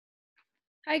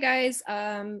Hi guys.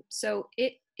 So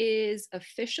it is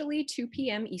officially 2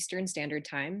 p.m. Eastern Standard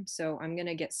Time, so I'm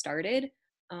gonna get started.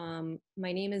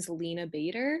 My name is Lina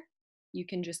Bader. You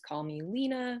can just call me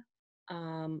Lina.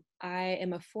 I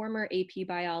am a former AP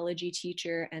biology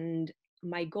teacher, and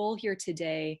my goal here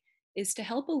today is to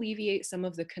help alleviate some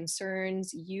of the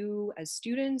concerns you as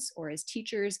students or as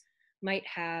teachers might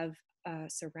have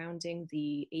surrounding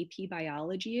the AP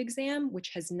biology exam, which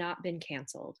has not been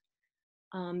canceled.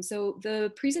 So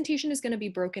the presentation is going to be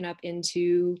broken up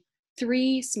into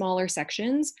three smaller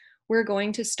sections. We're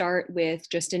going to start with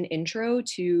just an intro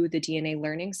to the DNA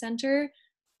Learning Center.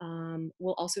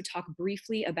 We'll also talk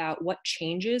briefly about what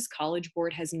changes College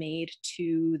Board has made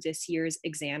to this year's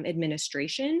exam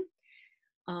administration.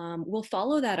 We'll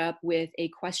follow that up with a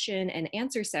question and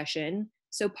answer session.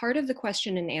 So part of the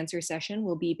question and answer session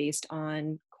will be based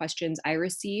on questions I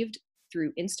received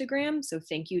through Instagram. So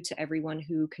thank you to everyone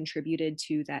who contributed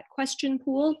to that question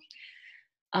pool.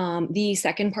 The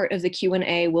second part of the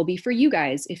Q&A will be for you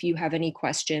guys. If you have any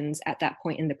questions at that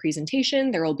point in the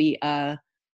presentation, there will be a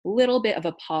little bit of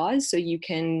a pause so you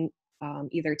can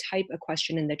either type a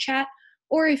question in the chat,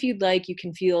 or if you'd like, you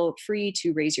can feel free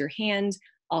to raise your hand.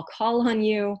 I'll call on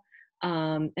you,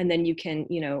 and then you can,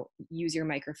 use your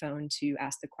microphone to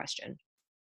ask the question.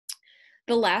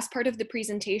 The last part of the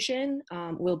presentation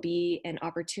will be an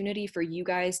opportunity for you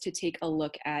guys to take a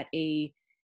look at a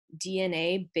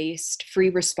DNA-based free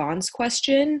response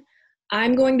question.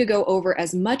 I'm going to go over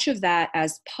as much of that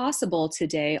as possible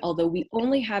today, although we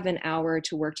only have an hour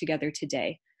to work together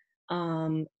today.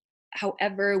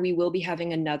 However, we will be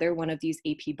having another one of these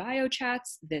AP Bio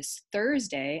chats this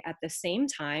Thursday at the same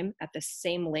time, at the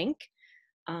same link.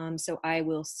 So I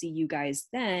will see you guys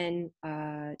then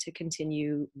to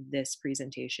continue this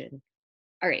presentation.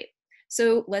 All right,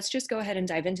 so let's just go ahead and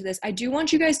dive into this. I do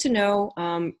want you guys to know,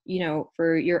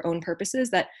 for your own purposes,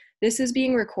 that this is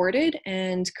being recorded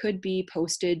and could be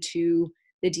posted to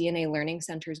the DNA Learning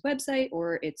Center's website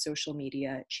or its social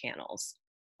media channels.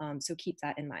 So keep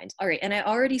that in mind. All right, and I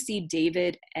already see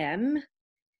David M.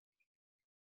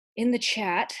 in the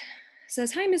chat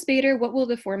says, "Hi, Ms. Bader, what will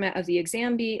the format of the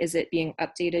exam be? Is it being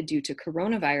updated due to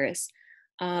coronavirus?"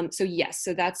 So yes,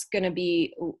 so that's going to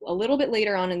be a little bit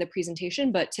later on in the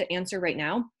presentation, but to answer right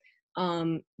now,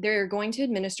 they're going to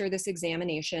administer this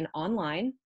examination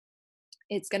online.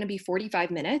 It's going to be 45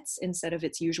 minutes instead of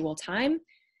its usual time.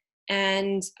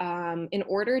 And in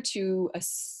order to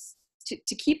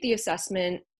keep the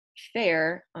assessment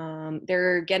fair,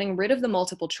 they're getting rid of the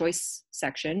multiple choice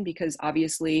section because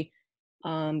obviously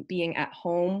being at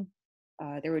home,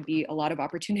 there would be a lot of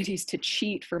opportunities to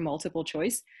cheat for multiple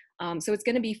choice. So it's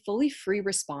going to be fully free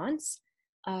response.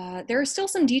 There are still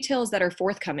some details that are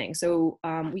forthcoming, so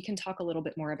we can talk a little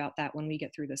bit more about that when we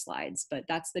get through the slides, but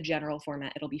that's the general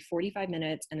format. It'll be 45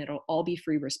 minutes and it'll all be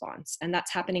free response, and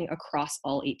that's happening across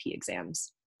all AP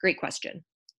exams. Great question.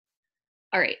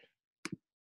 All right.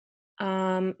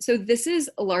 So this is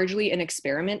largely an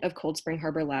experiment of Cold Spring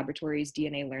Harbor Laboratories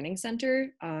DNA Learning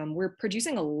Center. We're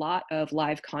producing a lot of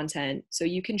live content, so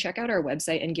you can check out our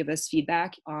website and give us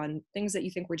feedback on things that you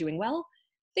think we're doing well,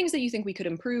 things that you think we could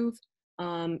improve,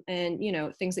 and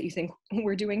things that you think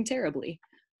we're doing terribly.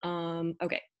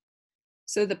 Okay.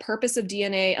 So the purpose of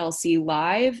DNALC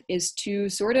Live is to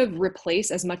sort of replace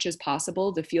as much as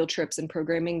possible the field trips and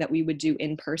programming that we would do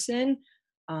in person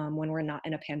when we're not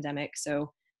in a pandemic.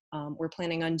 So we're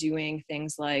planning on doing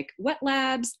things like wet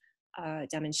labs,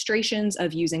 demonstrations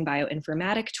of using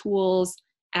bioinformatic tools,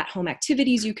 at-home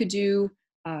activities you could do.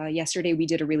 Yesterday we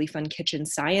did a really fun kitchen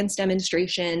science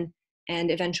demonstration,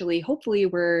 and eventually, hopefully,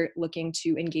 we're looking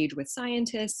to engage with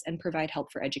scientists and provide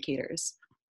help for educators.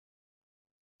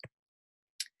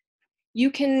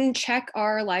 You can check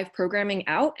our live programming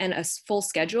out and a full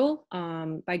schedule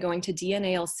by going to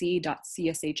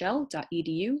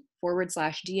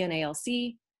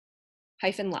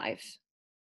dnalc.cshl.edu/DNALC-live.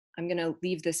 I'm going to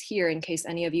leave this here in case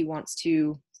any of you wants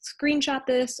to screenshot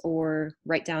this or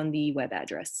write down the web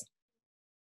address.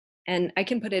 And I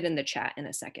can put it in the chat in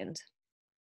a second.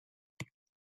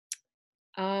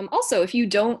 Also, if you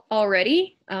don't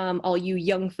already, all you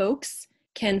young folks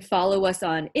can follow us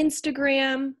on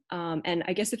Instagram. And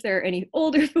I guess if there are any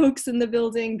older folks in the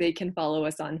building, they can follow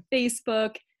us on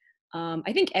Facebook.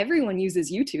 I think everyone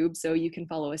uses YouTube, so you can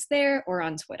follow us there or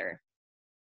on Twitter.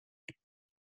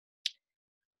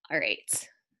 All right,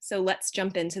 so let's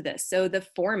jump into this. So the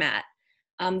format.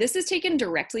 This is taken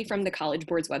directly from the College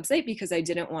Board's website because I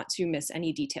didn't want to miss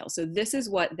any details. So this is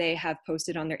what they have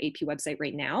posted on their AP website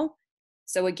right now.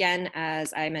 So again,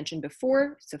 as I mentioned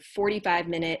before, it's a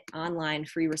 45-minute online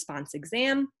free response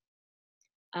exam.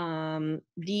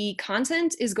 The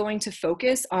content is going to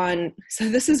focus on, so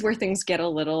this is where things get a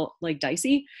little like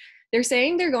dicey. They're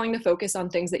saying they're going to focus on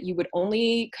things that you would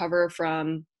only cover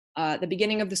from the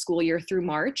beginning of the school year through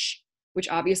March, which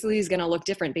obviously is going to look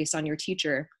different based on your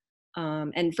teacher.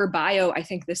 And for bio, I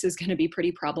think this is going to be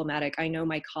pretty problematic. I know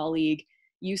my colleague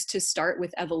used to start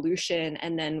with evolution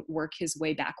and then work his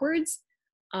way backwards.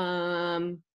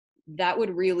 That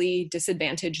would really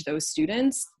disadvantage those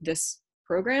students, this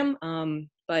program.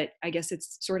 But I guess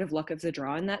it's sort of luck of the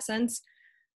draw in that sense.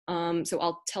 So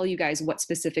I'll tell you guys what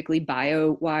specifically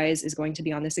bio-wise is going to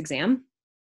be on this exam.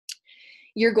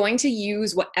 You're going to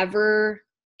use whatever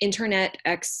internet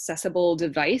accessible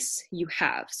device you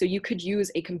have. So you could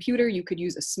use a computer, you could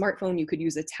use a smartphone, you could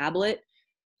use a tablet.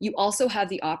 You also have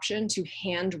the option to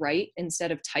handwrite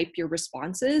instead of type your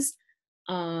responses,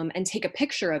 and take a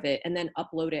picture of it and then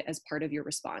upload it as part of your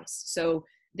response. So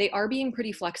they are being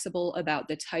pretty flexible about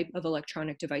the type of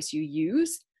electronic device you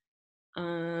use.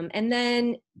 And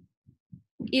then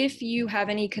if you have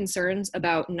any concerns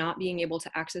about not being able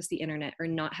to access the internet or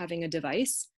not having a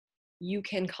device, you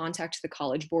can contact the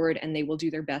College Board and they will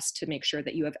do their best to make sure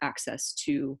that you have access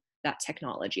to that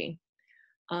technology.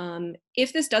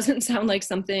 If this doesn't sound like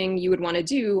something you would want to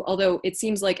do, although it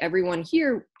seems like everyone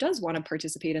here does want to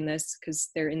participate in this because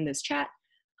they're in this chat,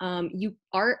 you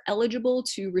are eligible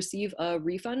to receive a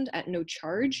refund at no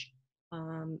charge,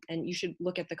 and you should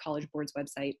look at the College Board's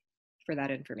website for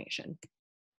that information.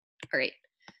 All right,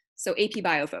 so AP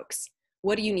Bio folks,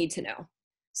 what do you need to know?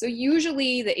 So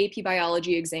usually the AP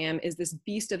Biology exam is this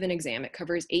beast of an exam. It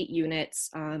covers 8 units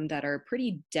that are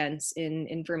pretty dense in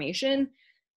information.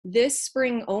 This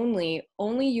spring only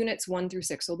units 1 through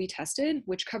 6 will be tested,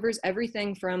 which covers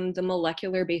everything from the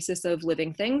molecular basis of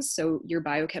living things, so your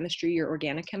biochemistry, your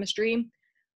organic chemistry,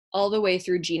 all the way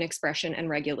through gene expression and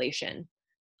regulation.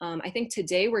 I think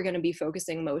today we're going to be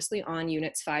focusing mostly on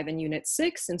units 5 and unit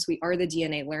 6, since we are the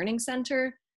DNA Learning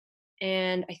Center.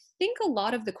 And I think a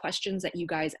lot of the questions that you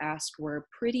guys asked were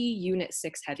pretty unit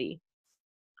 6 heavy.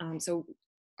 So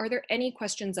are there any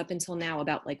questions up until now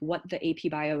about like what the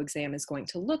AP Bio exam is going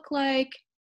to look like?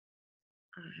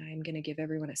 I'm going to give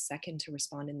everyone a second to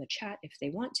respond in the chat if they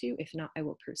want to. If not, I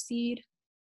will proceed.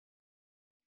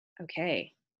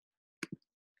 Okay.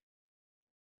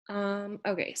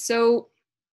 Okay, so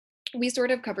we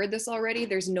sort of covered this already.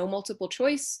 There's no multiple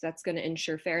choice. That's going to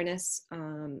ensure fairness.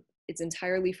 It's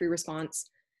entirely free response.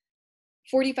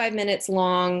 45 minutes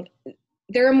long.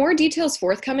 There are more details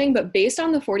forthcoming, but based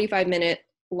on the 45-minute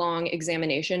long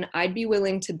examination, I'd be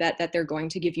willing to bet that they're going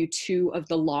to give you 2 of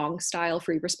the long style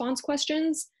free response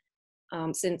questions,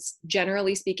 since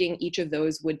generally speaking, each of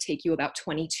those would take you about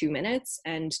 22 minutes,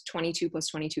 and 22 plus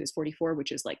 22 is 44,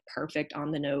 which is like perfect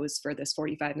on the nose for this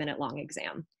 45-minute long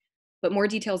exam. But more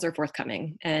details are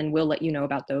forthcoming, and we'll let you know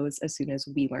about those as soon as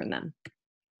we learn them.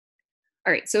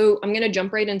 All right, so I'm going to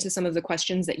jump right into some of the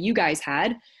questions that you guys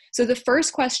had. So the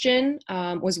first question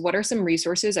was, what are some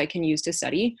resources I can use to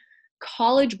study?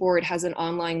 College Board has an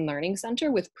online learning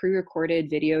center with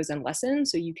pre-recorded videos and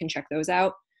lessons, so you can check those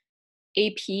out.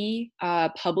 AP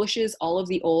publishes all of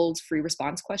the old free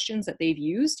response questions that they've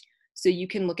used, so you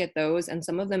can look at those, and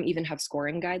some of them even have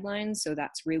scoring guidelines, so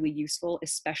that's really useful,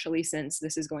 especially since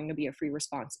this is going to be a free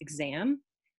response exam.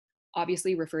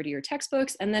 Obviously, refer to your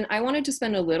textbooks. And then I wanted to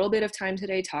spend a little bit of time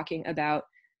today talking about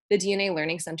the DNA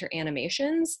Learning Center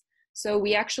animations. So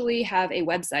we actually have a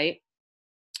website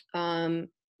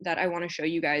that I want to show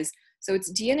you guys. So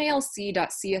it's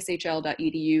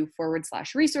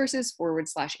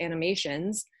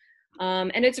dnalc.cshl.edu/resources/animations.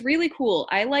 And it's really cool.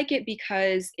 I like it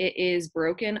because it is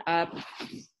broken up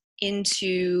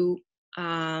into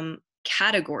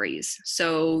categories.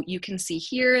 So you can see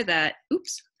here that,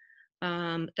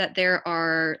 that there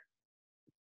are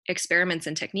experiments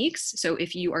and techniques. So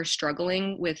if you are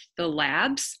struggling with the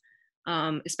labs,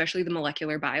 especially the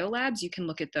molecular bio labs, you can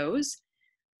look at those.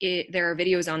 There are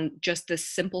videos on just the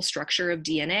simple structure of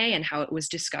DNA and how it was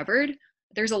discovered.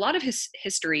 There's a lot of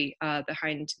history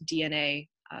behind DNA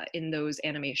in those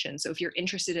animations. So if you're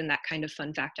interested in that kind of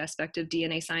fun fact aspect of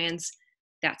DNA science,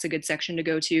 that's a good section to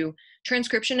go to.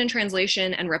 Transcription and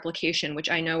translation and replication,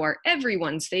 which I know are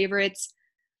everyone's favorites.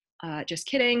 Just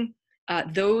kidding.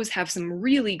 Those have some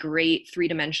really great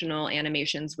 3-dimensional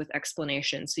animations with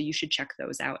explanations, so you should check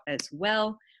those out as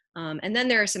well. And then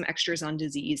there are some extras on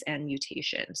disease and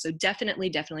mutation. So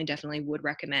definitely would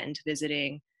recommend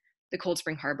visiting the Cold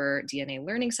Spring Harbor DNA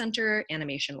Learning Center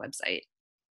animation website.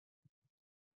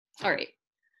 All right.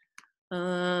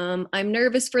 I'm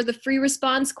nervous for the free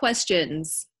response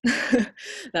questions.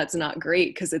 That's not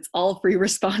great because it's all free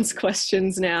response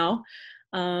questions now.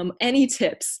 Any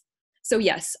tips? So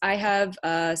yes, I have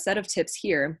a set of tips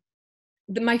here.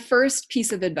 My first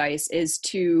piece of advice is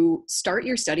to start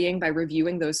your studying by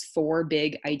reviewing those 4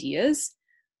 big ideas.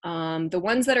 The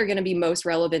ones that are going to be most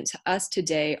relevant to us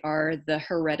today are the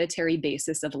hereditary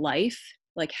basis of life,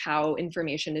 like how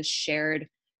information is shared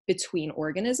between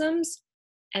organisms,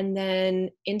 and then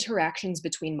interactions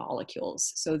between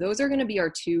molecules. So those are going to be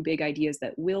our 2 big ideas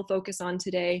that we'll focus on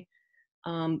today.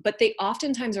 But they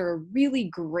oftentimes are a really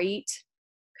great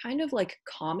kind of like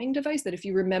calming device that if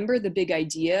you remember the big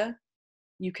idea,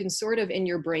 you can sort of in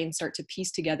your brain start to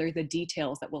piece together the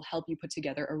details that will help you put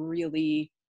together a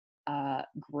really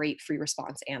great free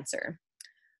response answer.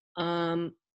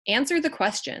 Answer the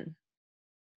question.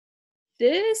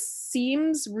 This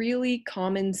seems really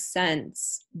common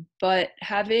sense, but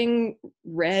having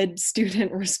read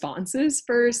student responses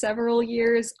for several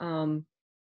years,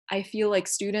 I feel like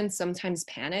students sometimes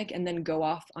panic and then go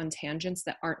off on tangents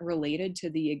that aren't related to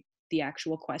the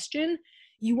actual question.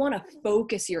 You want to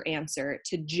focus your answer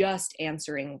to just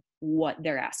answering what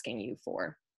they're asking you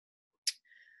for.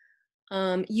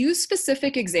 Use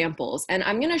specific examples, and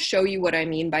I'm going to show you what I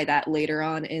mean by that later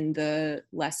on in the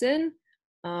lesson.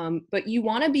 But you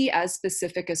want to be as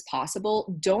specific as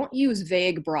possible. Don't use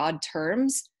vague, broad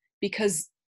terms because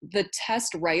the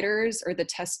test writers or the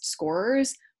test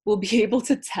scorers will be able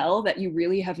to tell that you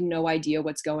really have no idea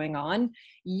what's going on.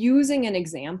 Using an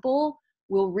example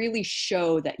will really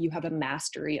show that you have a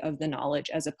mastery of the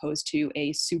knowledge as opposed to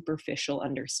a superficial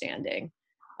understanding.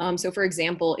 So for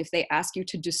example, if they ask you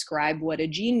to describe what a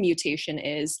gene mutation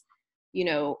is, you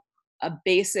know, a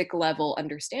basic level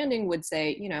understanding would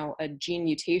say, you know, a gene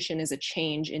mutation is a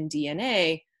change in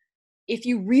DNA. If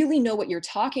you really know what you're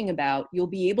talking about, you'll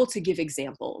be able to give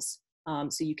examples.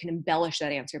 So you can embellish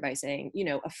that answer by saying, you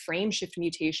know, a frame shift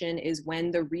mutation is when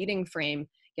the reading frame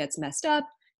gets messed up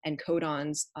and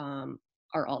codons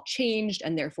are all changed,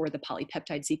 and therefore the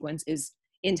polypeptide sequence is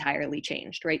entirely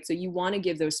changed, right? So you want to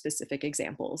give those specific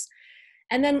examples.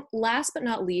 And then last but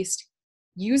not least,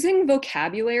 using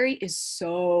vocabulary is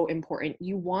so important.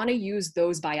 You want to use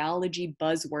those biology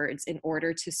buzzwords in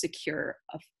order to secure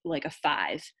a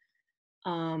 5.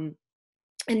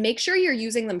 And make sure you're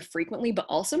using them frequently, but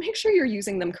also make sure you're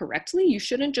using them correctly. You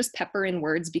shouldn't just pepper in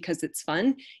words because it's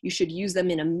fun. You should use them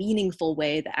in a meaningful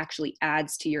way that actually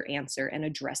adds to your answer and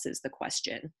addresses the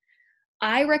question.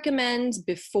 I recommend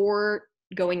before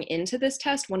going into this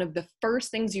test, one of the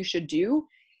first things you should do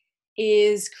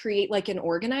is create like an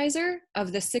organizer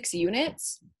of the 6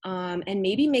 units and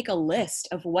maybe make a list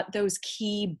of what those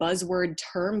key buzzword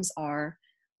terms are,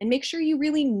 and make sure you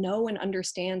really know and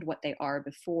understand what they are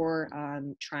before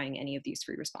trying any of these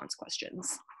free response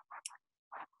questions.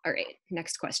 All right,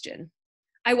 next question.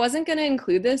 I wasn't going to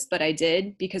include this, but I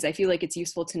did because I feel like it's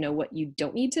useful to know what you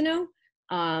don't need to know.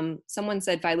 Someone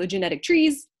said phylogenetic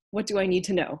trees. What do I need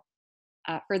to know?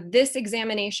 For this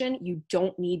examination, you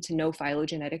don't need to know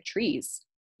phylogenetic trees.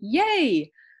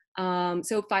 Yay!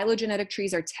 So phylogenetic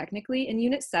trees are technically in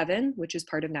Unit 7, which is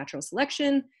part of natural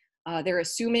selection. They're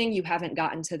assuming you haven't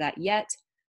gotten to that yet,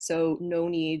 so no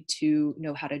need to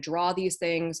know how to draw these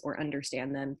things or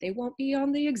understand them. They won't be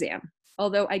on the exam.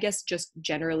 Although I guess just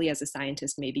generally as a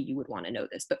scientist, maybe you would want to know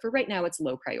this, but for right now, it's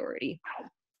low priority.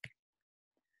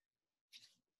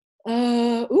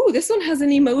 Ooh, this one has an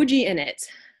emoji in it.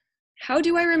 How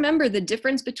do I remember the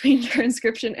difference between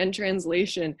transcription and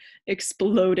translation?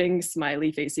 Exploding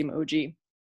smiley face emoji.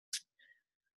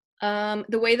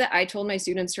 The way that I told my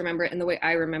students to remember it and the way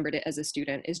I remembered it as a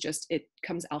student is just it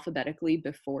comes alphabetically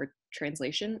before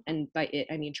translation. And by it,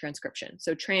 I mean transcription.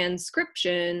 So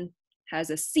transcription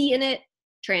has a C in it.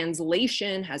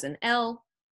 Translation has an L.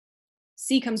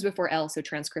 C comes before L, so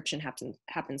transcription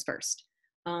happens first.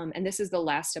 And this is the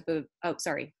last step of, oh,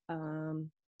 sorry.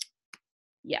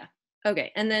 Yeah.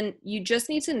 Okay, and then you just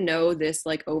need to know this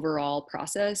like overall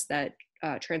process that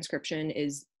transcription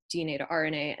is DNA to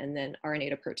RNA, and then RNA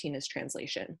to protein is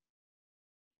translation.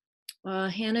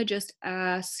 Hannah just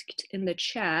asked in the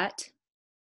chat,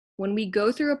 when we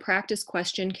go through a practice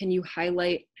question, can you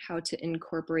highlight how to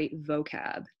incorporate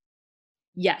vocab?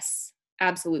 Yes,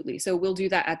 absolutely. So we'll do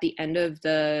that at the end of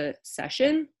the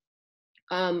session.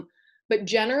 But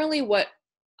generally what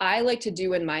I like to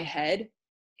do in my head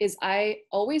is I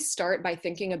always start by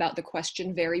thinking about the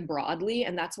question very broadly.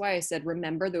 And that's why I said,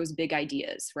 remember those big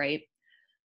ideas, right?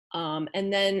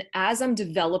 And then as I'm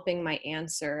developing my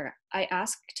answer, I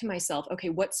ask to myself, okay,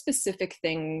 what specific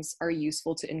things are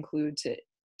useful to include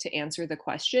to answer the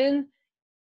question?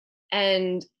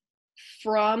 And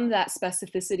from that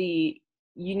specificity,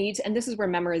 you need to, and this is where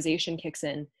memorization kicks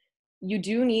in, you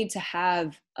do need to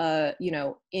have, you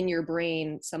know, in your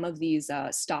brain some of these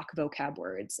stock vocab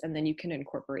words, and then you can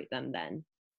incorporate them then.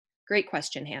 Great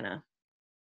question, Hannah.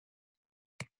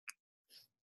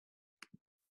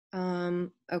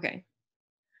 Okay.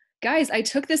 Guys, I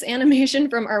took this animation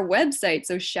from our website,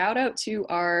 so shout out to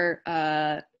our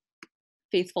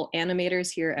faithful animators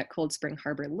here at Cold Spring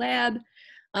Harbor Lab.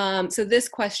 So this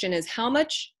question is, how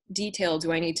much detail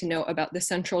do I need to know about the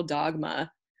central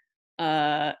dogma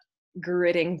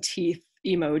gritting teeth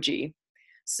emoji?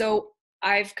 So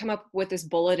I've come up with this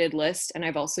bulleted list, and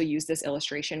I've also used this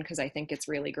illustration because I think it's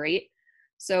really great.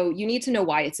 So you need to know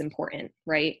why it's important,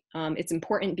 right? It's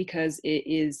important because it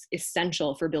is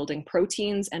essential for building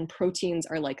proteins, and proteins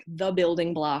are like the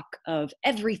building block of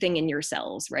everything in your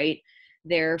cells, right?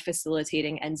 They're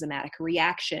facilitating enzymatic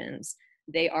reactions.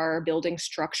 They are building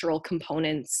structural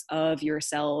components of your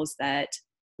cells that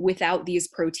without these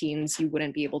proteins, you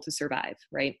wouldn't be able to survive,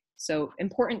 right? So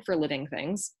important for living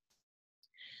things.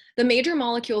 The major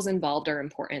molecules involved are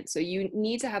important. So you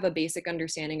need to have a basic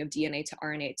understanding of DNA to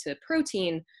RNA to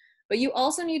protein, but you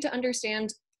also need to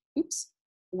understand,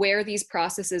 where these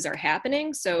processes are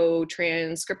happening. So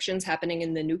transcription's happening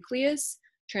in the nucleus,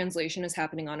 translation is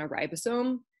happening on a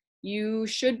ribosome. You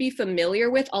should be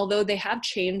familiar with, although they have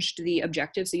changed the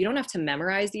objectives, so you don't have to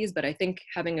memorize these, but I think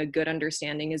having a good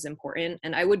understanding is important.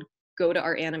 And I would go to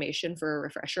our animation for a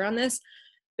refresher on this,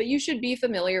 but you should be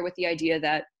familiar with the idea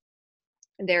that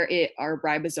there are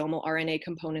ribosomal RNA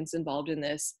components involved in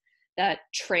this, that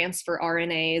transfer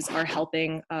RNAs are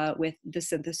helping with the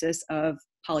synthesis of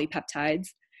polypeptides.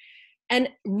 And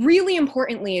really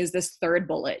importantly is this third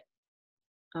bullet.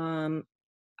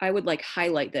 I would like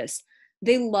highlight this.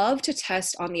 They love to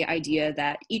test on the idea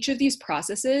that each of these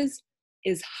processes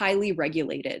is highly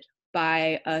regulated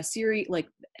by a series, like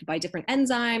by different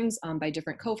enzymes, by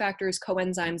different cofactors,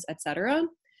 coenzymes, etc.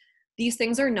 These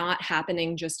things are not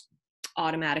happening just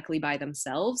automatically by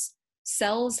themselves.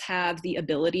 Cells have the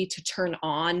ability to turn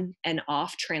on and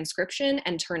off transcription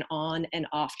and turn on and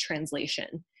off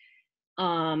translation.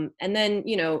 And then,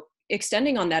 you know,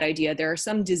 extending on that idea, there are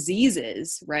some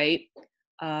diseases, right,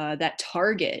 that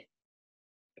target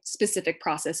specific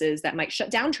processes that might shut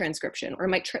down transcription or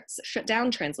might shut down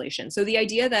translation. So the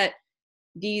idea that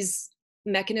these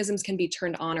mechanisms can be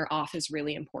turned on or off is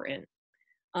really important.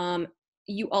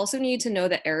 You also need to know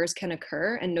that errors can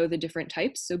occur and know the different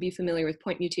types. So be familiar with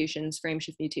point mutations, frame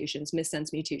shift mutations,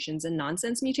 missense mutations, and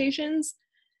nonsense mutations.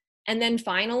 And then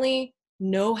finally,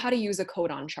 know how to use a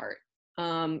codon chart.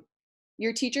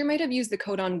 Your teacher might have used the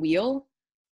codon wheel.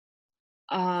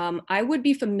 I would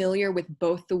be familiar with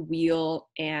both the wheel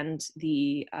and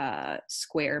the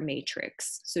square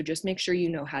matrix. So just make sure you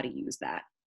know how to use that.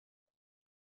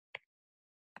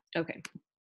 Okay.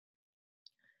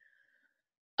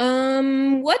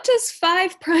 What does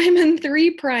 5' and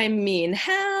 3' mean?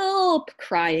 Help!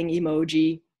 Crying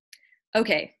emoji.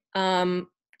 Okay,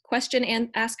 question and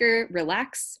asker,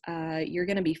 relax. You're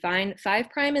gonna be fine. 5'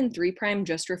 and 3'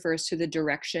 just refers to the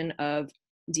direction of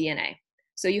DNA.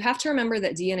 So you have to remember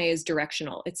that DNA is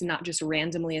directional. It's not just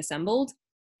randomly assembled.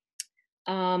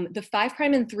 The 5'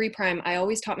 and 3', I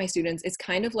always taught my students, it's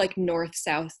kind of like north,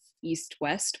 south, east,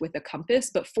 west with a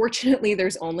compass, but fortunately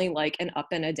there's only like an up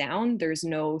and a down. There's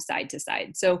no side to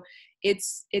side. So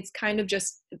it's kind of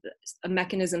just a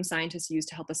mechanism scientists use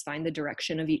to help us find the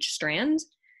direction of each strand.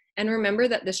 And remember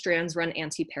that the strands run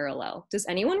anti-parallel. Does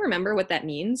anyone remember what that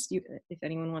means? If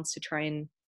anyone wants to try and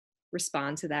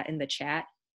respond to that in the chat.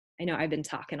 I know I've been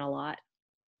talking a lot.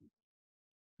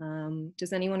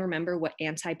 Does anyone remember what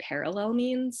anti-parallel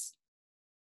means?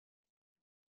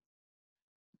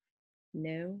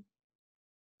 No?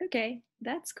 Okay,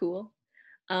 that's cool.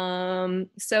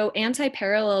 So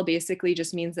anti-parallel basically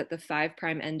just means that the 5'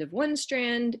 end of one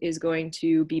strand is going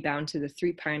to be bound to the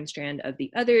 3' strand of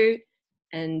the other,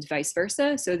 and vice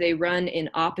versa. So they run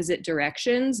in opposite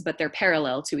directions, but they're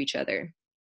parallel to each other.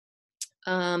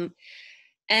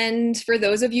 And for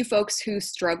those of you folks who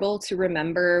struggle to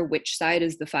remember which side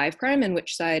is the 5' and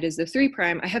which side is the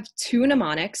 3', I have two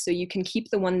mnemonics, so you can keep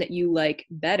the one that you like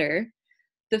better.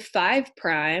 The 5'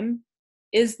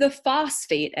 is the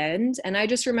phosphate end, and I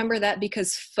just remember that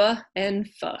because ph and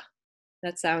ph.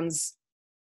 That sounds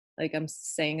like I'm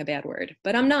saying a bad word,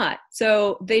 but I'm not.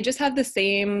 So they just have the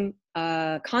same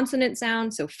consonant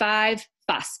sound, so 5,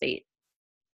 phosphate.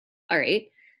 All right,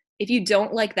 if you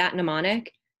don't like that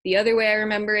mnemonic, the other way I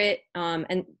remember it,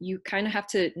 and you kind of have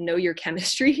to know your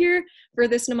chemistry here for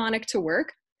this mnemonic to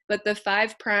work, but the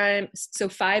 5', so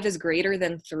 5 is greater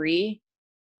than 3,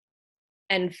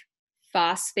 and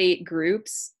phosphate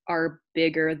groups are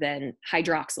bigger than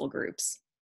hydroxyl groups.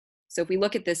 So if we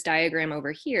look at this diagram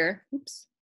over here, oops,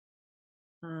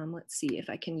 let's see if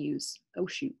I can use, oh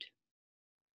shoot.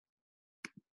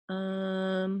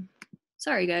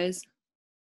 Sorry guys.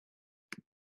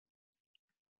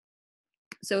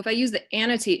 So if I use the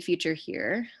annotate feature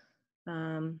here,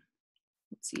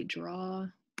 let's see, draw.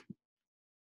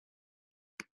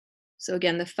 So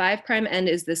again, the 5' end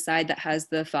is the side that has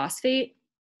the phosphate.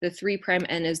 The 3'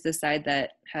 end is the side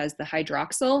that has the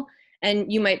hydroxyl.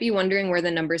 And you might be wondering where the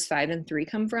numbers 5 and 3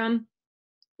 come from.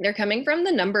 They're coming from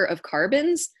the number of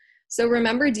carbons. So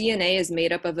remember, DNA is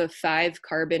made up of a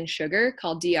 5-carbon sugar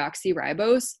called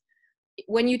deoxyribose.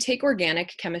 When you take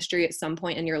organic chemistry at some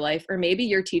point in your life, or maybe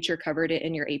your teacher covered it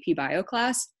in your AP Bio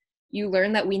class, you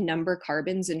learn that we number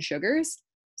carbons and sugars.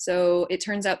 So it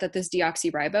turns out that this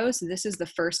deoxyribose, this is the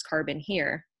first carbon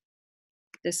here.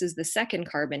 This is the second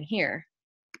carbon here.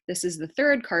 This is the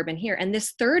third carbon here. And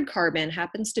this third carbon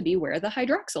happens to be where the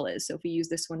hydroxyl is. So if we use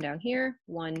this one down here,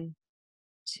 1,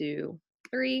 2,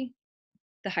 3,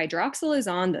 the hydroxyl is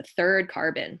on the third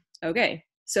carbon. Okay,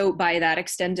 so by that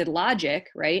extended logic,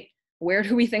 right, where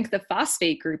do we think the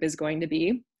phosphate group is going to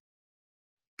be?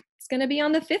 It's going to be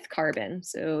on the 5th carbon.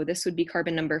 So this would be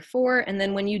carbon number 4. And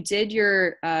then when you did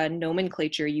your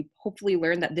nomenclature, you hopefully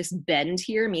learned that this bend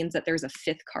here means that there's a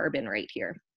 5th carbon right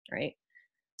here, right?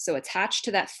 So attached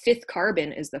to that 5th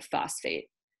carbon is the phosphate.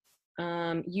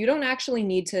 You don't actually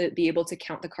need to be able to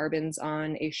count the carbons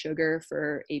on a sugar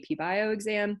for AP Bio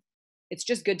exam. It's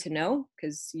just good to know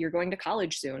because you're going to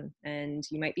college soon and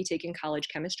you might be taking college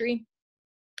chemistry.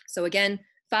 So again,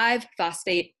 5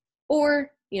 phosphate, or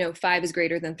 5 is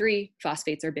greater than 3,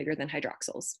 phosphates are bigger than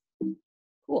hydroxyls.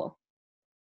 Cool.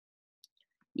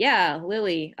 Yeah,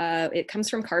 Lily, it comes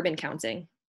from carbon counting.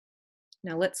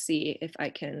 Now let's see if I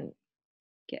can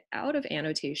get out of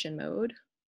annotation mode.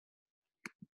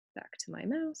 Back to my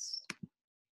mouse.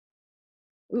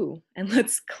 Ooh, and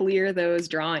let's clear those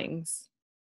drawings.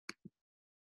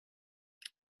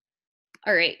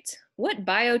 All right, what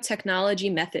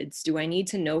biotechnology methods do I need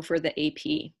to know for the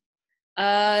AP?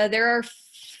 There are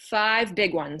 5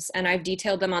 big ones, and I've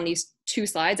detailed them on these 2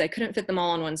 slides. I couldn't fit them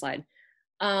all on one slide.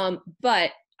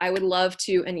 But I would love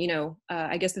to, and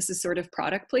I guess this is sort of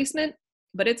product placement,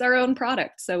 but it's our own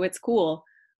product, so it's cool.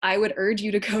 I would urge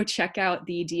you to go check out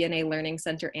the DNA Learning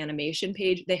Center animation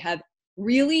page. They have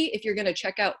really, if you're gonna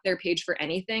check out their page for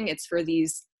anything, it's for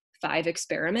these 5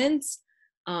 experiments.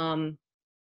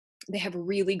 They have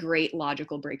really great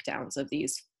logical breakdowns of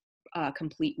these,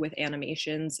 complete with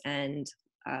animations and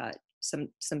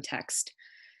some text.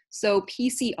 So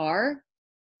PCR,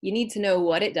 you need to know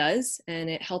what it does, and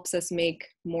it helps us make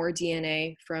more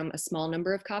DNA from a small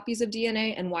number of copies of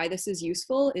DNA. And why this is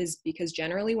useful is because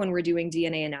generally when we're doing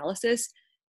DNA analysis,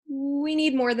 we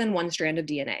need more than 1 strand of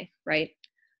DNA, right?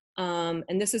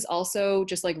 And this is also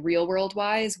just like real world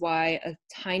wise, why a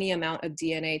tiny amount of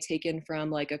DNA taken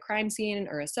from like a crime scene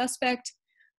or a suspect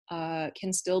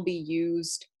can still be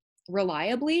used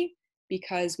reliably,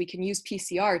 because we can use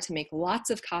PCR to make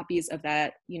lots of copies of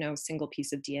that, single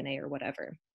piece of DNA or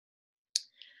whatever.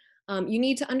 You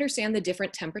need to understand the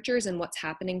different temperatures and what's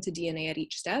happening to DNA at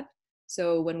each step.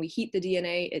 So when we heat the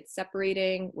DNA, it's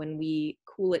separating. When we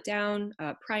cool it down,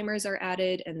 primers are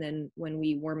added. And then when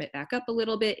we warm it back up a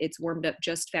little bit, it's warmed up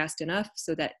just fast enough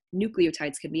so that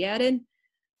nucleotides can be added.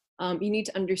 You need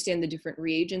to understand the different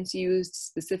reagents used,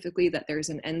 specifically that there's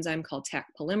an enzyme called Taq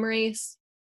polymerase.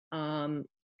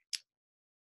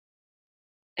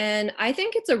 And I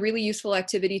think it's a really useful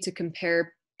activity to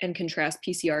compare and contrast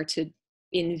PCR to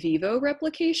in vivo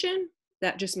replication.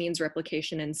 That just means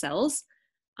replication in cells.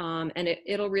 And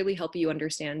it'll really help you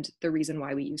understand the reason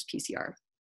why we use PCR.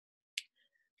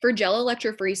 For gel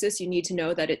electrophoresis, you need to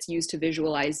know that it's used to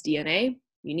visualize DNA.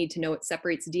 You need to know it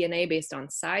separates DNA based on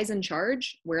size and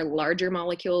charge, where larger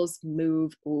molecules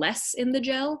move less in the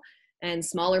gel and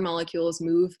smaller molecules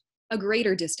move a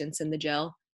greater distance in the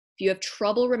gel. If you have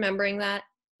trouble remembering that,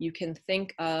 you can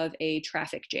think of a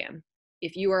traffic jam.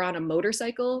 If you are on a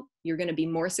motorcycle, you're going to be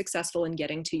more successful in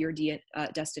getting to your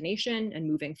destination and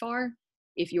moving far.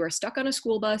 If you are stuck on a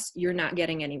school bus, you're not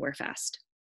getting anywhere fast.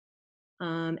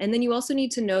 And then you also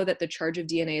need to know that the charge of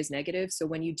DNA is negative. So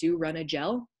when you do run a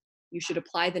gel, you should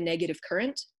apply the negative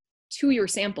current to your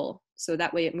sample, so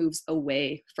that way it moves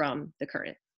away from the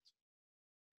current.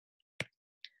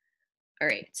 All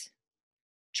right.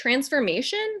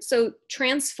 Transformation. So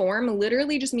transform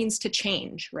literally just means to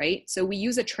change, right? So we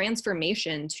use a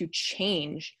transformation to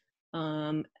change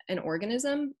an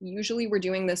organism. Usually we're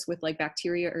doing this with like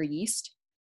bacteria or yeast.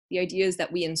 The idea is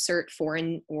that we insert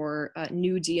foreign or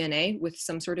new DNA with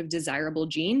some sort of desirable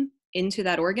gene into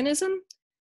that organism,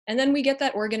 and then we get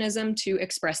that organism to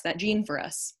express that gene for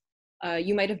us.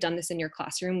 You might have done this in your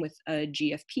classroom with a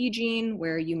GFP gene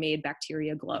where you made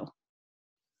bacteria glow.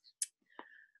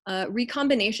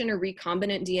 Recombination or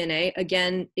recombinant DNA,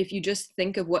 again, if you just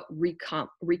think of what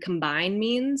recombine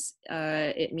means,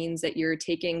 it means that you're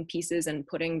taking pieces and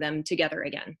putting them together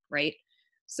again, right?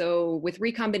 So with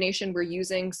recombination, we're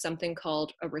using something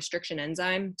called a restriction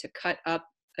enzyme to cut up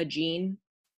a gene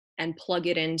and plug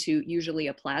it into usually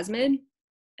a plasmid.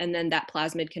 And then that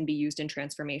plasmid can be used in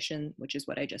transformation, which is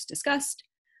what I just discussed.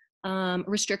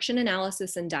 Restriction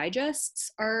analysis and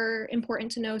digests are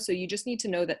important to know. So you just need to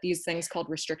know that these things called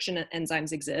restriction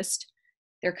enzymes exist.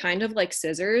 They're kind of like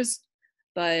scissors,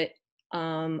 but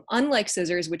unlike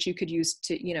scissors, which you could use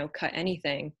to, cut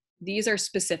anything, these are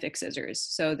specific scissors.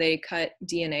 So they cut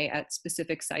DNA at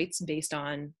specific sites based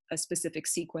on a specific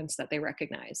sequence that they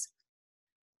recognize.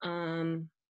 All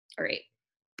right.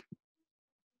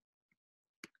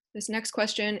 This next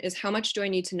question is, how much do I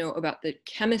need to know about the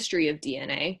chemistry of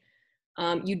DNA?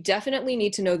 You definitely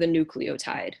need to know the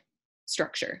nucleotide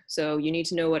structure. So you need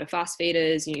to know what a phosphate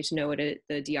is, you need to know what the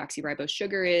deoxyribose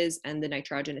sugar is, and the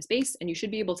nitrogenous base, and you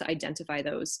should be able to identify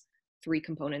those 3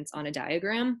 components on a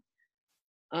diagram.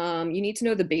 You need to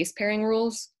know the base pairing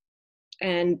rules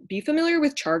and be familiar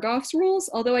with Chargaff's rules,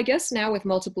 although I guess now with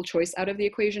multiple choice out of the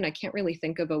equation, I can't really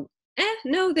think of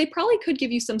no, they probably could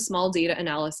give you some small data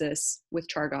analysis with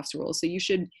Chargaff's rules. So you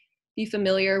should be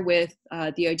familiar with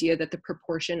the idea that the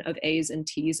proportion of A's and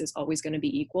T's is always going to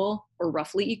be equal or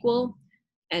roughly equal,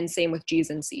 and same with G's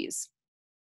and C's.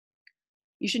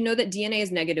 You should know that DNA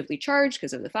is negatively charged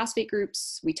because of the phosphate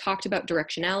groups. We talked about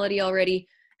directionality already,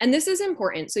 and this is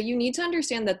important. So you need to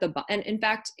understand that and in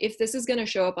fact, if this is going to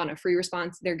show up on a free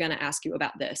response, they're going to ask you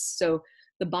about this. So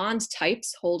the bond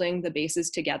types holding the bases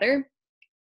together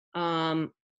are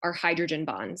hydrogen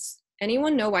bonds.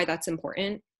 Anyone know why that's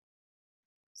important?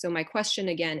 So my question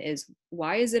again is,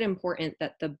 why is it important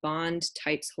that the bond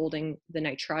types holding the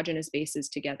nitrogenous bases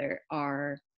together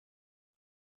are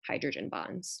hydrogen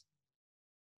bonds?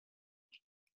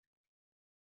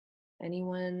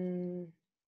 Anyone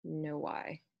know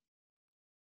why?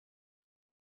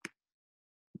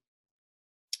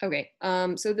 Okay,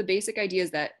 so the basic idea is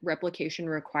that replication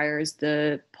requires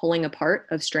the pulling apart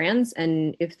of strands,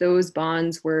 and if those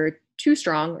bonds were too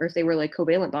strong, or if they were like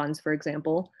covalent bonds, for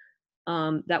example,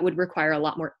 that would require a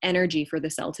lot more energy for the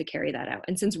cell to carry that out.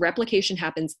 And since replication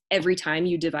happens every time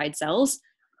you divide cells,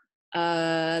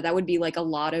 that would be like a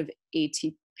lot of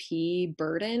ATP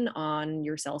burden on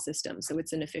your cell system. So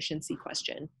it's an efficiency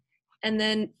question. And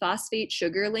then phosphate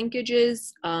sugar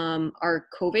linkages are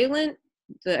covalent.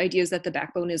 The idea is that the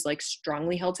backbone is like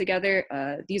strongly held together.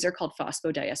 These are called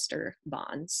phosphodiester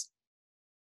bonds.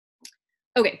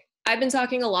 Okay, I've been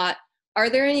talking a lot. Are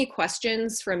there any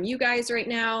questions from you guys right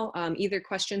now? Either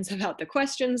questions about the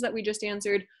questions that we just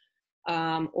answered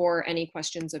or any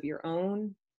questions of your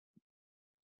own?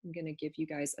 I'm gonna give you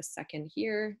guys a second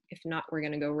here. If not, we're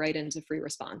gonna go right into free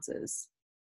responses.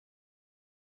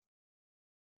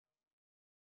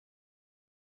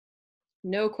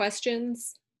 No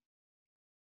questions?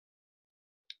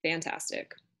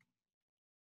 Fantastic.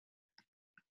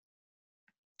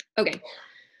 Okay.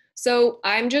 So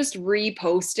I'm just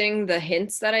reposting the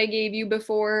hints that I gave you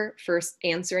before for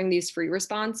answering these free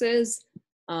responses.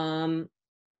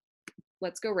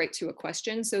 Let's go right to a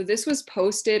question. So this was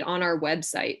posted on our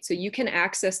website. So you can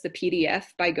access the PDF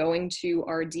by going to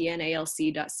our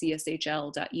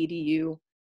dnalc.cshl.edu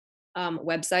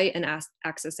website and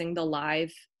accessing the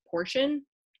live portion.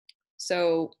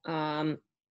 So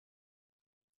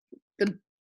the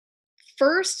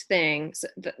first thing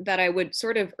that I would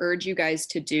sort of urge you guys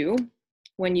to do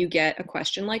when you get a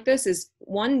question like this is,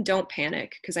 one, don't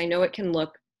panic, because I know it can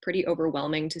look pretty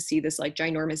overwhelming to see this like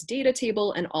ginormous data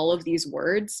table and all of these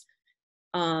words.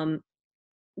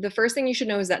 The first thing you should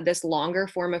know is that this longer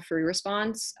form of free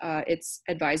response, it's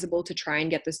advisable to try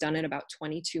and get this done in about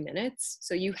 22 minutes.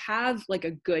 So you have like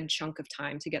a good chunk of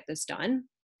time to get this done.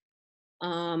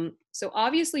 So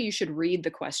obviously you should read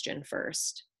the question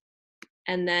first.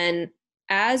 And then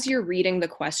as you're reading the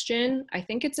question, I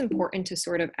think it's important to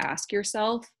sort of ask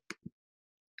yourself,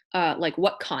 like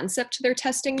what concept they're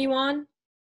testing you on,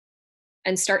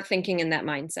 and start thinking in that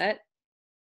mindset.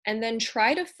 And then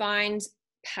try to find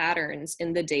patterns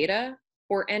in the data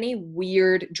or any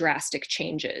weird drastic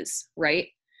changes, right?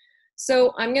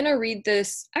 So I'm gonna read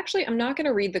this, actually, I'm not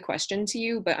gonna read the question to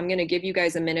you, but I'm gonna give you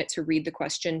guys a minute to read the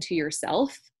question to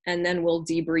yourself, and then we'll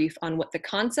debrief on what the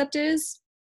concept is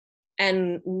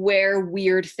and where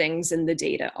weird things in the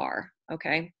data are,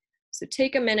 okay? So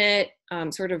take a minute,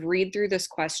 sort of read through this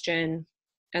question,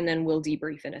 and then we'll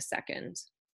debrief in a second.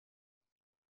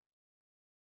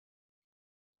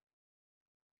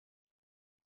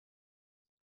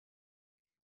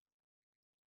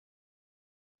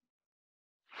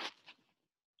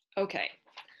 Okay.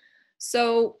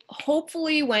 So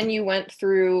hopefully when you went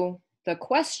through the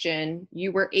question,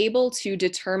 you were able to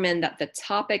determine that the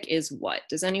topic is what?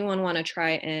 Does anyone want to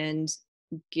try and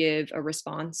give a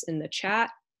response in the chat?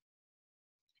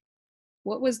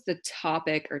 What was the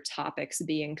topic or topics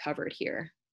being covered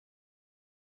here?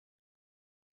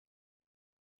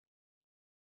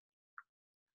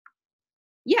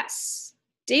 Yes,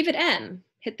 David M.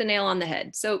 hit the nail on the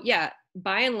head. So yeah,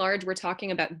 by and large, we're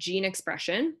talking about gene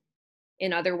expression.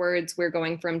 In other words, we're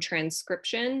going from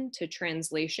transcription to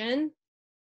translation.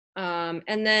 And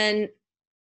then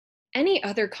any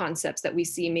other concepts that we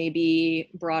see may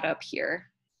be brought up here.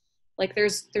 Like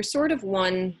there's sort of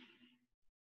one,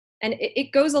 and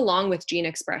it goes along with gene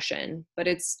expression, but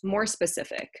it's more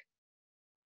specific.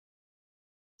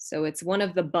 So it's one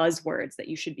of the buzzwords that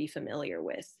you should be familiar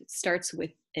with. It starts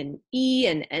with an E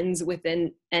and ends with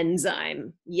an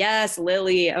enzyme. Yes,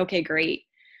 Lily. Okay, great.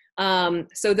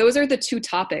 So those are the two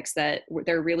topics that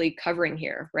they're really covering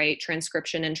here, right?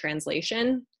 Transcription and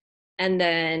translation, and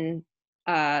then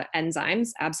enzymes,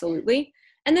 absolutely.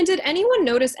 And then did anyone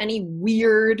notice any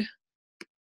weird,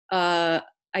 I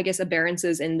guess,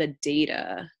 aberrances in the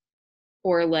data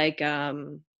or like,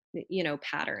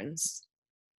 patterns?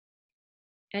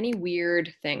 Any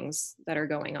weird things that are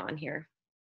going on here?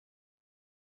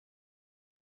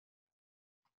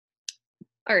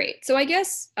 All right, so I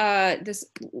guess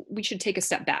we should take a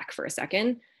step back for a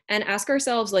second and ask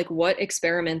ourselves, like, what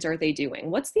experiments are they doing?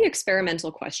 What's the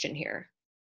experimental question here?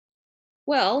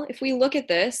 Well, if we look at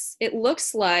this, it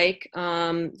looks like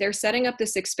they're setting up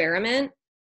this experiment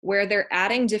where they're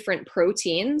adding different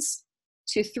proteins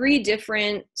to 3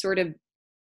 different sort of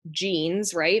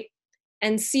genes, right?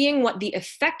 And seeing what the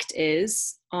effect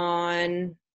is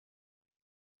on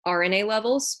RNA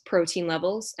levels, protein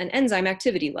levels, and enzyme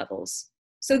activity levels.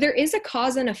 So there is a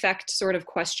cause and effect sort of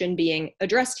question being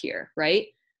addressed here, right?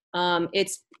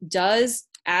 It's does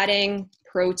adding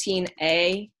protein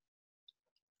A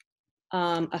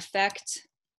affect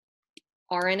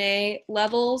RNA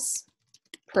levels,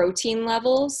 protein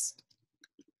levels,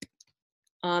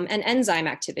 and enzyme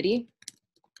activity,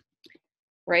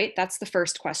 right? That's the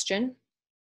first question.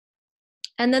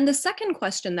 And then the second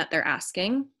question that they're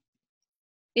asking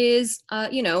is,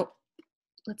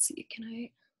 let's see, can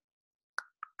I?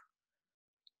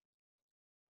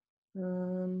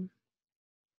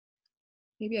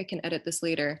 Maybe I can edit this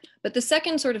later. But the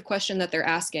second sort of question that they're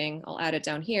asking, I'll add it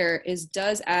down here, is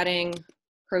does adding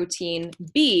protein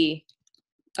B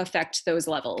affect those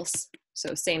levels?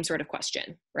 So same sort of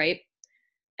question, right?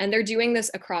 And they're doing this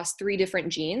across 3 different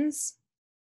genes.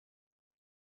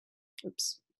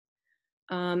 Oops.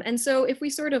 And so if we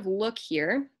sort of look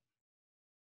here,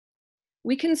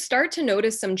 we can start to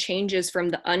notice some changes from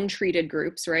the untreated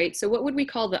groups, right? So what would we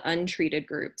call the untreated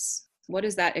groups? What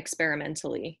is that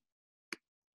experimentally?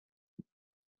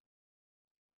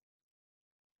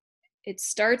 It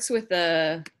starts with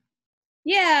a,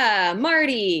 yeah,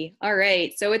 Marty. All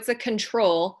right, so it's a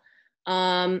control.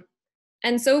 And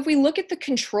so if we look at the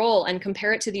control and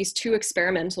compare it to these 2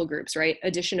 experimental groups, right?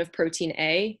 Addition of protein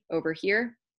A over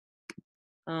here.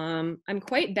 I'm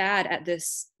quite bad at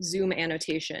this Zoom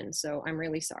annotation, so I'm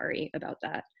really sorry about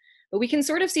that. But we can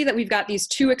sort of see that we've got these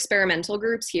 2 experimental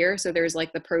groups here. So there's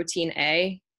like the protein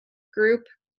A group,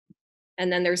 and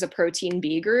then there's a protein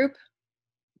B group.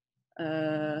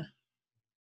 Can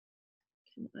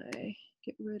I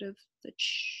get rid of the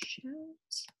chat?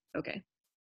 Okay.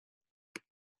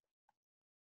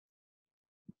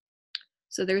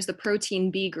 So there's the protein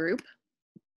B group.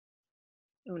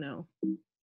 Oh no.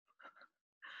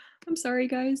 I'm sorry,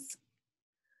 guys.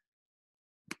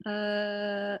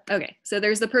 Okay, so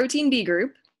there's the protein B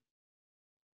group.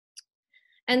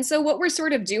 And so what we're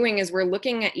sort of doing is we're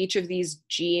looking at each of these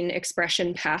gene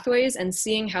expression pathways and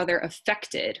seeing how they're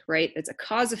affected, right? It's a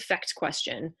cause-effect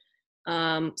question.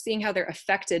 Seeing how they're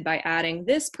affected by adding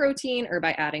this protein or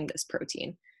by adding this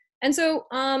protein. And so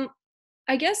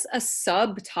I guess a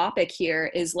subtopic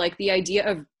here is like the idea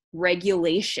of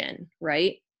regulation,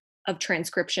 right? Of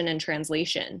transcription and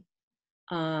translation.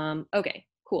 Okay,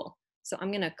 cool. So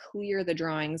I'm gonna clear the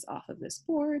drawings off of this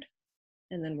board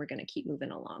and then we're gonna keep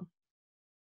moving along.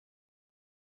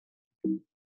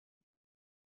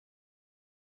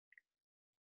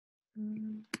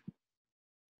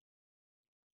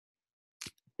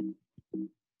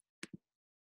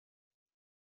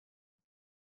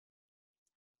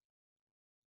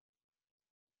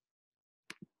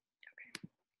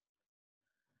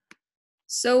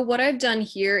 So what I've done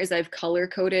here is I've color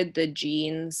coded the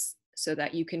genes so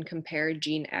that you can compare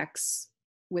gene X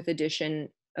with addition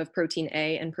of protein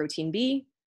A and protein B,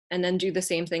 and then do the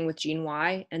same thing with gene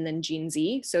Y and then gene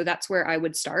Z. So that's where I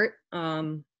would start.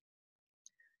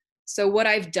 So what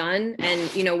I've done,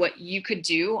 and what you could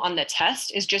do on the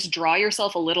test, is just draw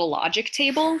yourself a little logic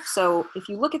table. So if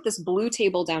you look at this blue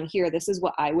table down here, this is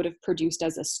what I would have produced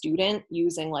as a student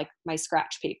using like my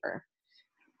scratch paper.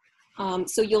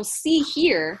 So you'll see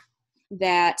here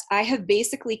that I have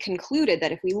basically concluded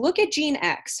that if we look at gene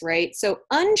X, right, so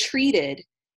untreated,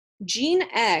 gene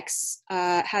X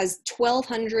has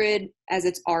 1,200 as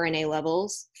its RNA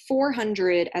levels,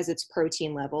 400 as its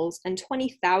protein levels, and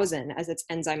 20,000 as its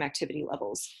enzyme activity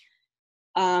levels.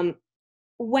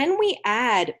 When we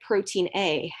add protein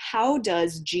A, how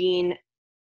does gene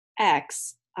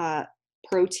X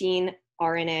protein,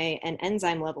 RNA, and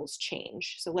enzyme levels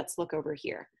change? So let's look over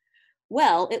here.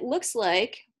 Well, it looks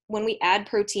like when we add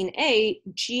protein A,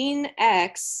 gene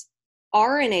X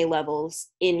RNA levels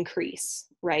increase,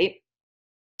 right?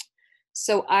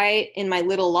 So I, in my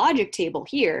little logic table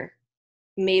here,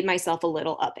 made myself a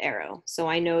little up arrow. So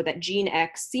I know that gene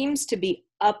X seems to be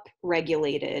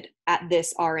upregulated at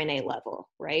this RNA level,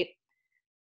 right?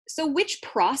 So which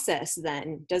process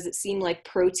then does it seem like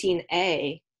protein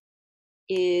A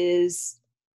is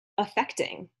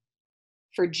affecting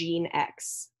for gene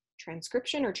X?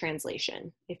 Transcription or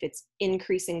translation, if it's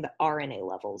increasing the RNA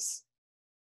levels?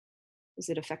 Is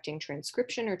it affecting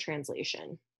transcription or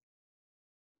translation?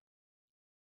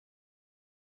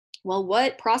 Well,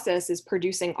 what process is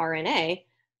producing RNA?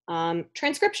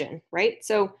 Transcription, right?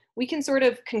 So we can sort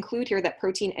of conclude here that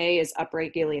protein A is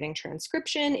upregulating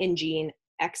transcription in gene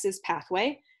X's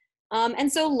pathway.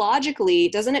 And so logically,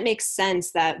 doesn't it make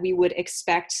sense that we would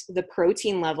expect the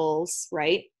protein levels,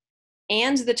 right,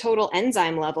 and the total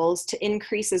enzyme levels to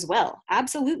increase as well?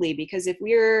 Absolutely, because if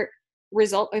we're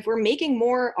making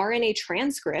more RNA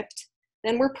transcript,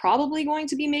 then we're probably going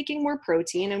to be making more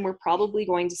protein, and we're probably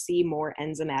going to see more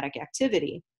enzymatic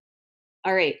activity.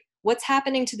 All right, what's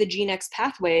happening to the gene X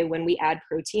pathway when we add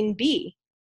protein B?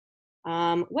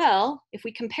 Well, if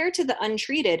we compare to the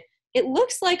untreated, it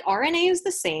looks like RNA is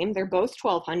the same, they're both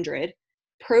 1,200.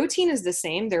 Protein is the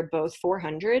same, they're both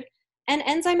 400. And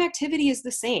enzyme activity is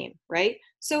the same, right?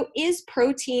 So is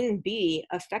protein B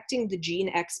affecting the gene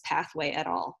X pathway at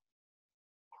all?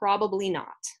 Probably not,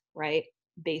 right?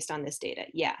 Based on this data.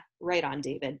 Yeah, right on,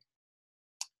 David.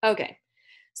 Okay,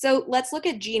 so let's look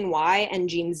at gene Y and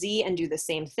gene Z and do the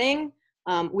same thing.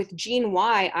 With gene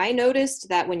Y, I noticed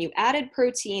that when you added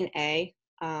protein A,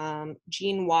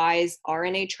 gene Y's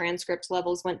RNA transcript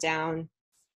levels went down,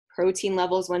 protein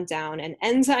levels went down, and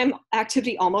enzyme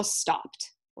activity almost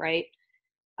stopped, right?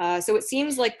 So it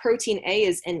seems like protein A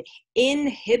is an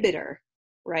inhibitor,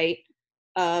 right,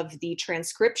 of the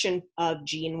transcription of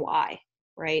gene Y,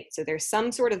 right? So there's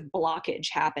some sort of blockage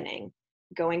happening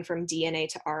going from DNA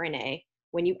to RNA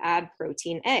when you add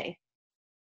protein A.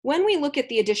 When we look at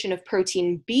the addition of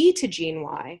protein B to gene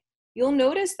Y, you'll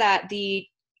notice that the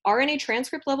RNA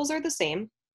transcript levels are the same,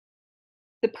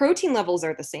 the protein levels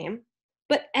are the same,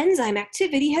 but enzyme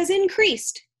activity has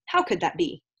increased. How could that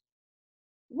be?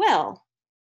 Well,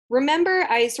 remember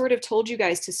I sort of told you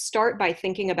guys to start by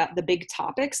thinking about the big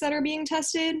topics that are being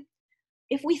tested?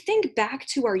 If we think back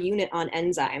to our unit on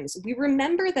enzymes, we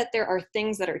remember that there are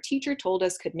things that our teacher told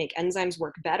us could make enzymes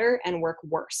work better and work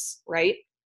worse, right?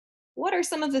 What are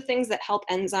some of the things that help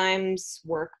enzymes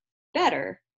work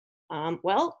better?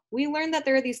 Well, we learned that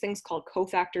there are these things called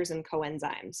cofactors and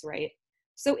coenzymes, right?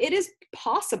 So it is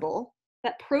possible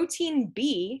that protein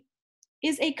B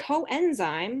is a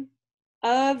coenzyme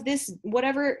of this,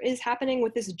 whatever is happening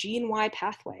with this gene Y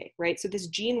pathway, right? So this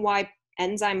gene Y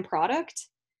enzyme product,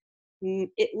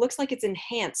 it looks like it's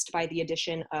enhanced by the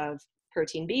addition of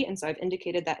protein B. And so I've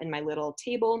indicated that in my little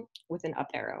table with an up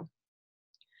arrow.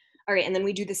 All right, and then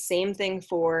we do the same thing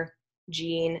for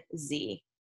gene Z.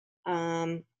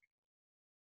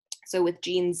 So with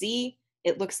gene Z,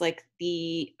 it looks like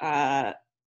the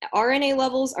RNA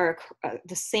levels are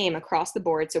the same across the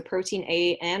board. So protein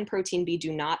A and protein B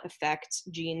do not affect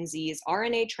gene Z's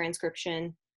RNA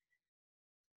transcription.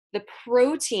 The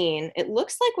protein, it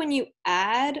looks like when you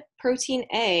add protein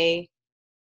A,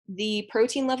 the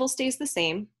protein level stays the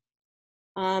same.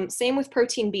 Same with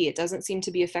protein B, it doesn't seem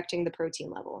to be affecting the protein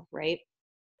level, right?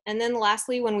 And then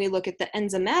lastly, when we look at the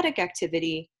enzymatic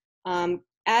activity,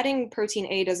 adding protein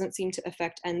A doesn't seem to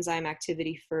affect enzyme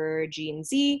activity for gene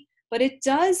Z, but it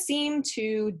does seem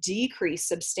to decrease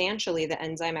substantially the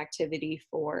enzyme activity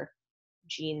for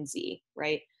gene Z,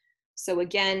 right? So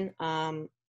again,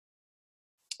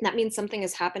 that means something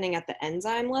is happening at the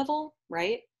enzyme level,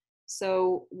 right?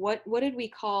 So what did we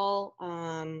call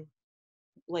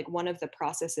like one of the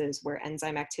processes where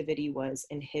enzyme activity was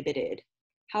inhibited?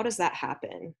 How does that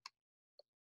happen?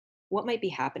 What might be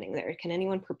happening there? Can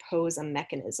anyone propose a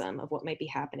mechanism of what might be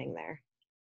happening there?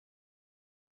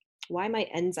 Why might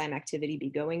enzyme activity be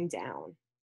going down?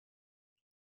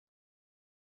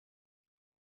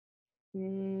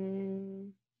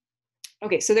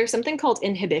 Okay, so there's something called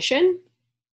inhibition.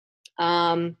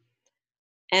 And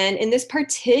in this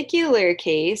particular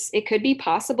case, it could be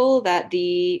possible that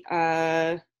the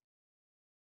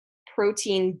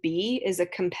protein B is a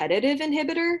competitive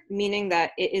inhibitor, meaning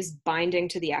that it is binding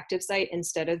to the active site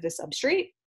instead of the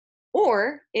substrate.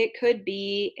 Or it could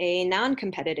be a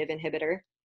non-competitive inhibitor,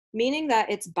 meaning that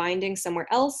it's binding somewhere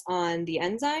else on the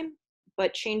enzyme,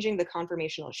 but changing the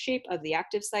conformational shape of the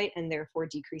active site and therefore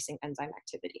decreasing enzyme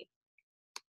activity.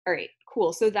 All right,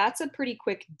 cool. So that's a pretty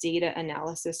quick data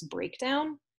analysis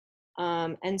breakdown.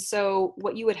 And so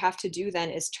what you would have to do then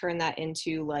is turn that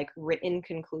into like written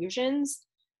conclusions.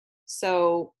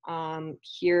 So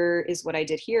here is what I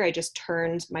did here. I just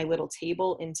turned my little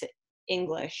table into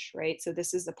English, right? So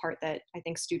this is the part that I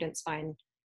think students find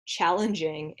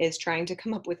challenging, is trying to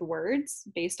come up with words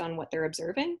based on what they're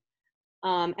observing.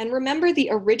 And remember, the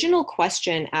original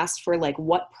question asked for like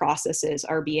what processes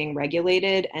are being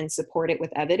regulated and support it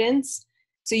with evidence.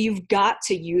 So you've got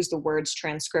to use the words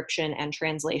transcription and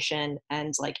translation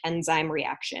and like enzyme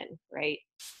reaction, right?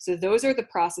 So those are the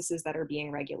processes that are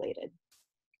being regulated.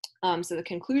 So the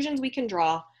conclusions we can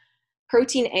draw: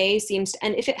 protein A seems to,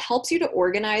 and if it helps you to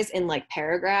organize in like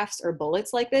paragraphs or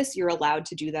bullets like this, you're allowed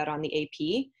to do that on the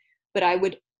AP, but I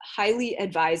would highly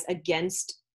advise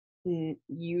against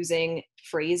using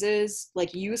phrases,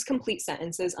 like use complete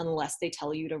sentences unless they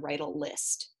tell you to write a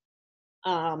list.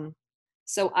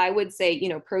 So I would say, you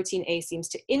know, protein A seems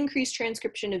to increase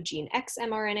transcription of gene X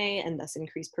mRNA and thus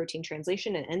increase protein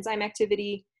translation and enzyme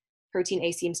activity. Protein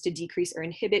A seems to decrease or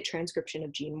inhibit transcription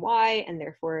of gene Y and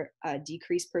therefore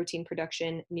decrease protein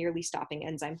production, nearly stopping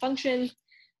enzyme function.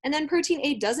 And then protein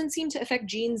A doesn't seem to affect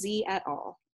gene Z at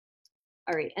all.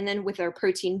 All right, and then with our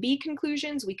protein B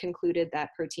conclusions, we concluded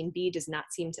that protein B does not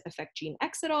seem to affect gene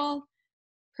X at all.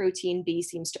 Protein B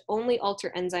seems to only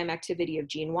alter enzyme activity of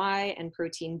gene Y, and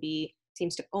protein B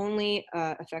seems to only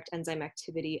affect enzyme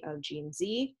activity of gene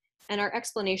Z. And our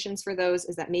explanations for those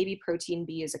is that maybe protein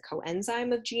B is a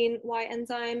coenzyme of gene Y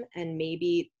enzyme, and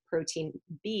maybe protein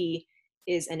B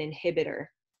is an inhibitor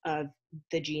of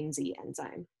the gene Z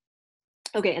enzyme.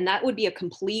 Okay, and that would be a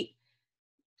complete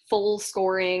full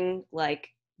scoring, like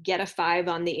get a 5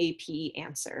 on the AP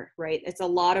answer, right? It's a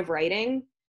lot of writing,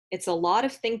 it's a lot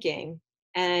of thinking,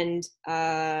 and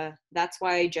that's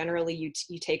why generally you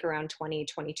take around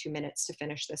 22 minutes to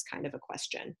finish this kind of a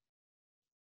question.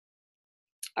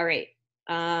 All right.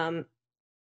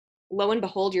 Lo and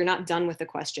behold, you're not done with the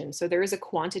question. So there is a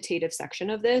quantitative section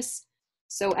of this.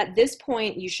 So at this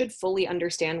point, you should fully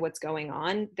understand what's going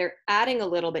on. They're adding a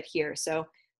little bit here. So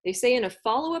they say in a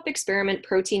follow-up experiment,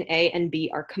 protein A and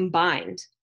B are combined.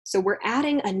 So we're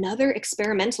adding another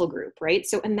experimental group, right?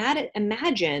 So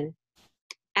imagine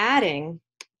adding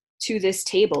to this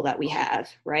table that we have,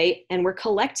 right? And we're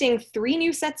collecting 3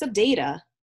 new sets of data,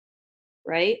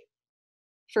 right?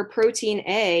 For protein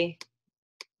A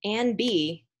and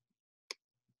B.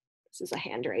 This is a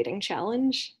handwriting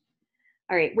challenge.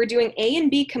 All right, we're doing A and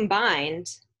B combined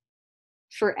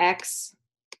for X,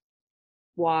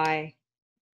 Y,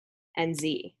 and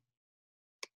Z,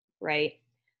 right?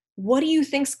 What do you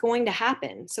think's going to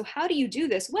happen? So how do you do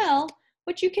this? Well,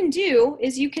 what you can do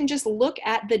is you can just look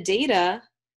at the data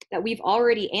that we've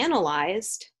already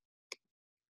analyzed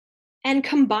and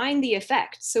combine the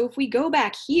effects. So if we go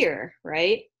back here,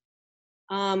 right,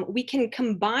 we can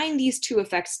combine these 2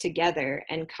 effects together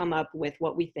and come up with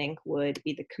what we think would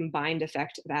be the combined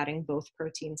effect of adding both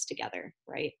proteins together,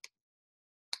 right?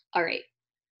 All right,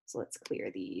 so let's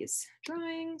clear these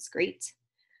drawings, great.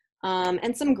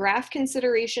 And some graph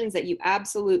considerations that you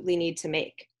absolutely need to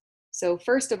make. So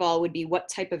first of all would be what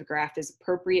type of graph is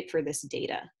appropriate for this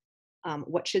data.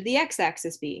 What should the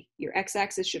x-axis be? Your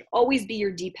x-axis should always be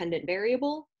your dependent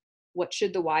variable. What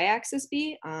should the y-axis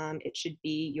be? It should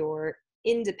be your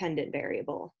independent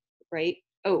variable, right?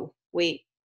 Oh, wait,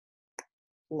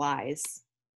 lies.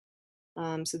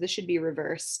 So this should be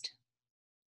reversed.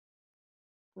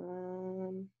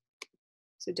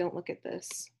 So don't look at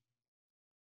this.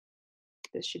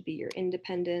 This should be your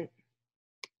independent.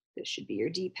 This should be your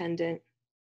dependent.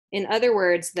 In other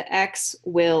words, the x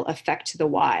will affect the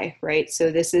y, right?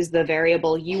 So this is the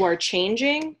variable you are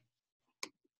changing.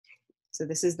 So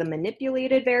this is the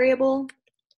manipulated variable.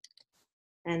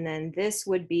 And then this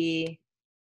would be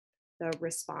the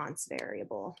response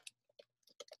variable,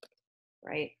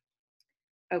 right?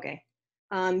 Okay.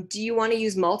 Do you want to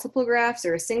use multiple graphs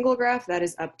or a single graph? That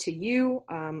is up to you.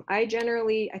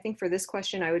 I think for this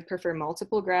question, I would prefer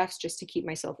multiple graphs just to keep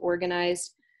myself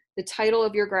organized. The title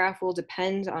of your graph will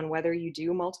depend on whether you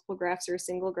do multiple graphs or a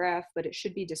single graph, but it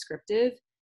should be descriptive.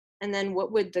 And then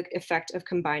what would the effect of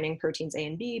combining proteins A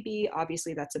and B be?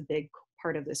 Obviously, that's a big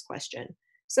part of this question.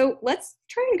 So let's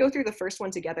try and go through the first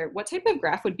one together. What type of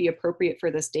graph would be appropriate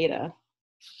for this data?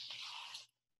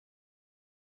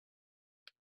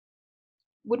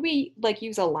 Would we like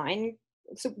use a line?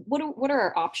 So what are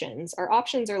our options? Our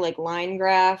options are like line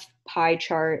graph, pie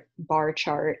chart, bar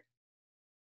chart,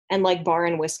 and like bar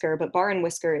and whisker, but bar and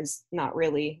whisker is not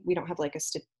really, we don't have like a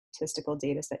statistical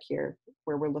data set here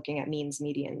where we're looking at means,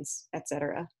 medians,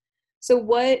 etc. So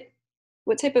what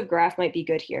type of graph might be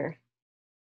good here?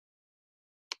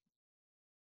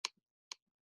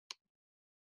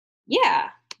 Yeah,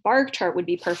 bar chart would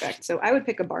be perfect. So I would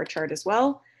pick a bar chart as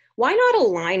well. Why not a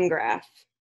line graph?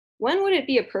 When would it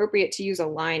be appropriate to use a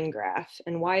line graph,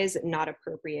 and why is it not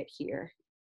appropriate here?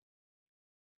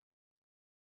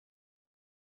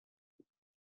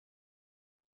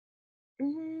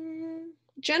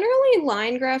 Generally,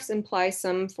 line graphs imply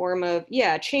some form of,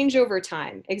 yeah, change over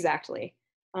time, exactly.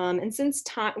 And since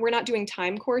we're not doing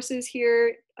time courses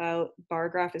here, bar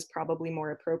graph is probably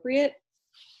more appropriate.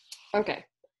 Okay,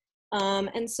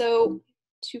 and so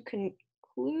to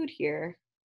conclude here,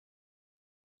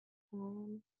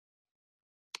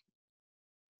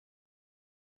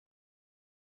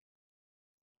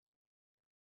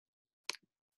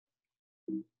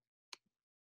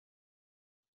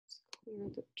 clear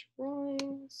the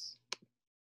drawings.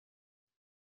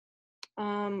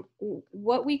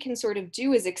 What we can sort of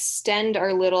do is extend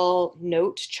our little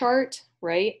note chart,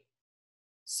 right?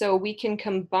 So we can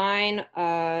combine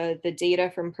the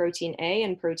data from protein A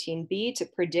and protein B to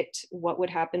predict what would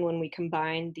happen when we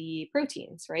combine the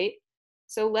proteins, right?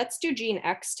 So let's do gene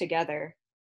X together.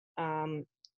 And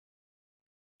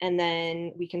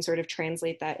then we can sort of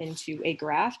translate that into a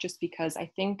graph just because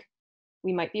I think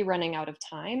we might be running out of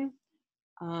time.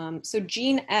 So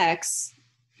gene X,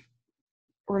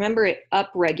 remember it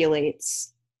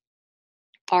upregulates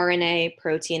RNA,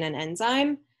 protein, and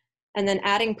enzyme. And then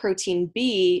adding protein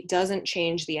B doesn't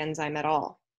change the enzyme at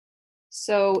all.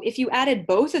 So if you added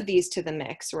both of these to the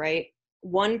mix, right,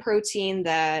 one protein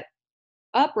that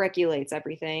upregulates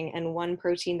everything and one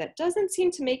protein that doesn't seem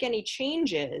to make any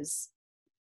changes,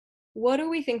 what do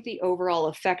we think the overall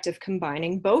effect of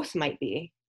combining both might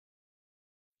be?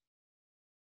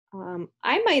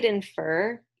 I might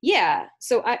infer, yeah,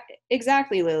 so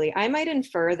exactly, Lily. I might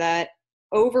infer that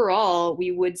overall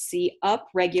we would see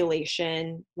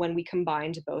upregulation when we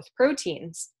combined both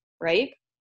proteins, right?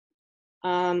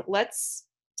 Let's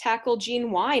tackle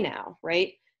gene Y now,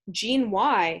 right? Gene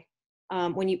Y,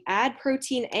 when you add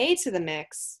protein A to the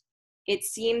mix, it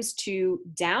seems to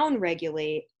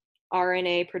downregulate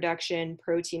RNA production,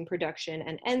 protein production,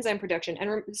 and enzyme production.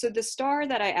 And so the star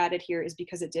that I added here is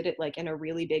because it did it like in a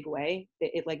really big way.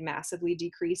 It like massively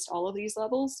decreased all of these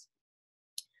levels.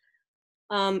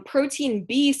 Protein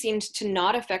B seemed to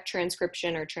not affect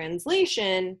transcription or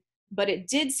translation, but it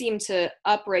did seem to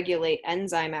upregulate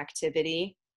enzyme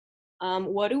activity.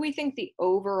 What do we think the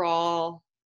overall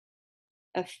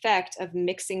effect of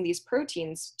mixing these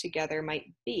proteins together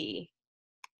might be?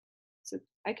 So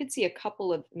I could see a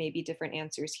couple of maybe different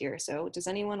answers here. So does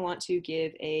anyone want to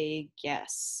give a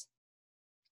guess?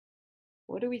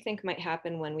 What do we think might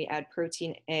happen when we add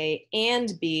protein A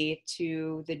and B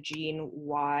to the gene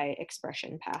Y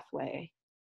expression pathway?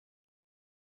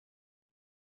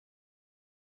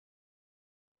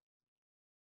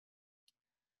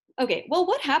 Okay, well,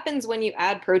 what happens when you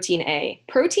add protein A?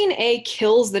 Protein A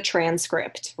kills the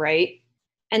transcript, right?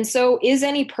 And so is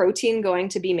any protein going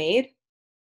to be made?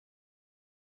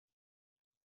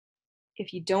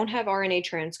 If you don't have RNA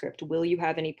transcript, will you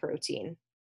have any protein?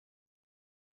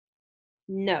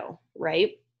 No,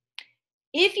 right?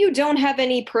 If you don't have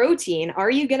any protein,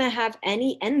 are you going to have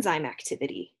any enzyme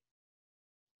activity?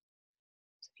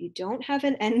 If you don't have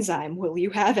an enzyme, will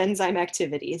you have enzyme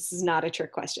activity? This is not a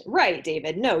trick question. Right,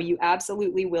 David. No, you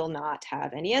absolutely will not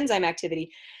have any enzyme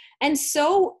activity. And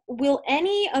so will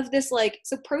any of this, like,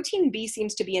 so protein B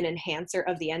seems to be an enhancer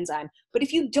of the enzyme, but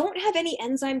if you don't have any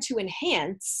enzyme to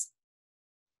enhance,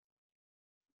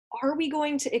 are we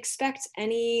going to expect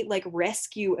any like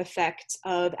rescue effect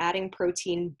of adding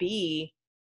protein B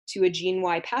to a gene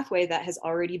Y pathway that has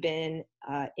already been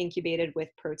incubated with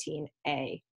protein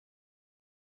A?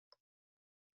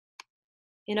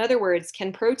 In other words,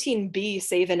 can protein B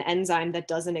save an enzyme that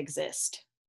doesn't exist?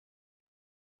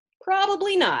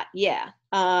 Probably not, yeah.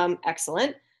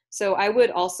 Excellent. So I would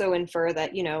also infer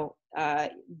that,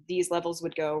 these levels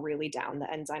would go really down,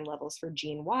 the enzyme levels for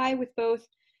gene Y with both.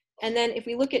 And then if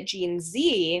we look at gene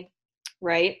Z,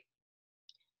 right,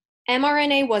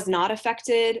 mRNA was not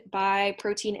affected by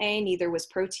protein A, neither was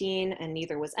protein and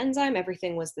neither was enzyme.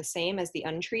 Everything was the same as the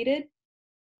untreated.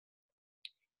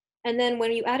 And then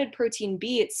when you added protein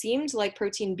B, it seemed like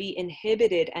protein B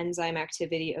inhibited enzyme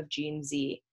activity of gene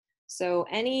Z. So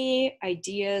any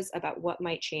ideas about what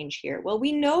might change here? Well,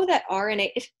 we know that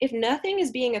RNA, if nothing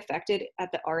is being affected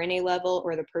at the RNA level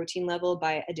or the protein level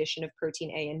by addition of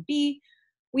protein A and B,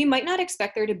 we might not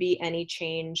expect there to be any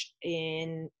change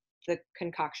in the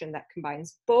concoction that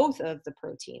combines both of the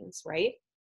proteins, right?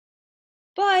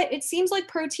 But it seems like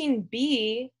protein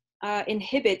B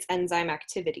inhibits enzyme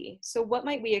activity. So what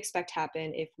might we expect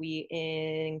happen if we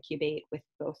incubate with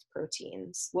both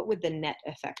proteins? What would the net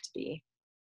effect be?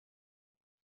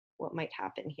 What might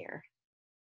happen here?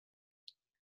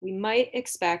 We might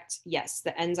expect, yes,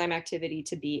 the enzyme activity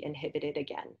to be inhibited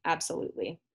again,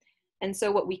 absolutely. And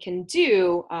so what we can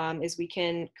do is we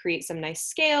can create some nice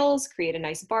scales, create a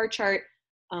nice bar chart,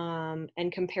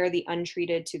 and compare the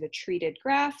untreated to the treated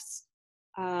graphs.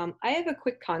 I have a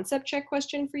quick concept check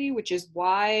question for you, which is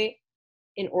why,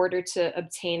 in order to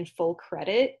obtain full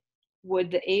credit,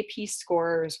 would the AP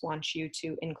scorers want you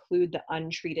to include the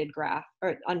untreated graph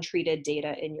or untreated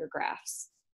data in your graphs?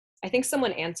 I think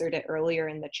someone answered it earlier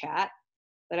in the chat,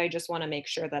 but I just want to make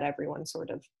sure that everyone sort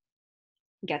of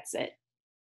gets it.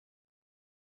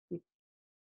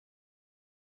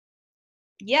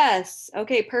 Yes,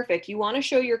 okay, perfect. You want to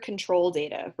show your control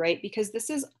data, right? Because this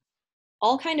is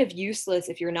all kind of useless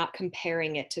if you're not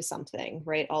comparing it to something,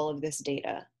 right? All of this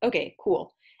data. Okay,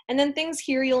 cool. And then things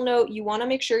here you'll note, you want to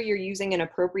make sure you're using an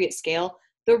appropriate scale.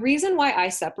 The reason why I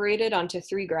separated onto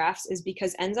 3 graphs is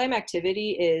because enzyme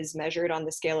activity is measured on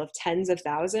the scale of tens of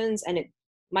thousands, and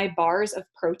my bars of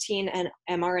protein and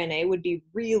mRNA would be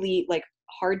really like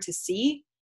hard to see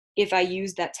if I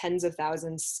used that tens of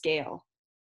thousands scale.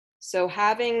 So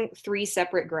having 3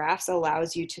 separate graphs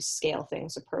allows you to scale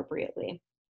things appropriately.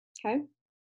 Okay.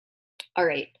 All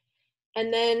right.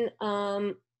 And then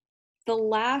the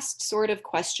last sort of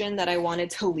question that I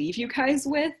wanted to leave you guys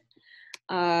with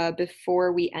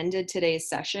before we ended today's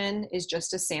session is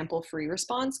just a sample free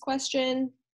response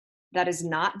question that is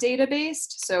not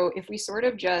data-based. So if we sort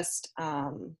of just,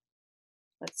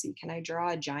 let's see, can I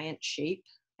draw a giant shape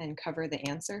and cover the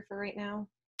answer for right now?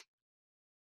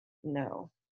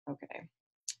 No. Okay.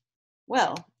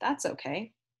 Well, that's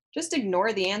okay. Just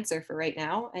ignore the answer for right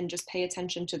now and just pay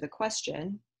attention to the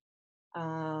question.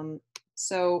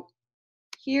 So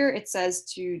here it says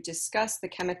to discuss the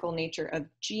chemical nature of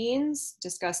genes,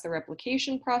 discuss the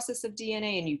replication process of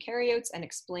DNA in eukaryotes, and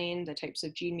explain the types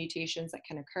of gene mutations that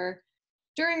can occur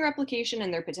during replication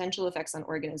and their potential effects on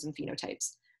organism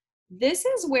phenotypes. This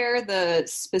is where the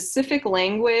specific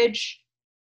language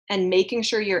and making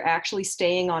sure you're actually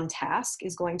staying on task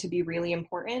is going to be really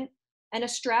important. And a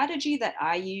strategy that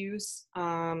I use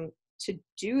to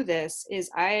do this is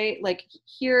I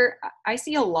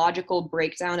see a logical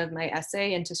breakdown of my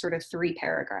essay into sort of 3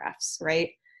 paragraphs,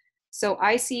 right? So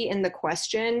I see in the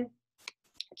question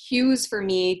cues for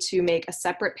me to make a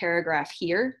separate paragraph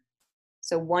here.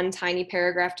 So 1 tiny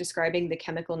paragraph describing the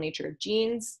chemical nature of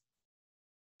genes,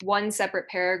 1 separate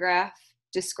paragraph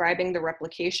describing the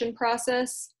replication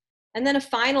process, and then a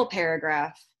final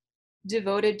paragraph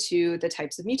devoted to the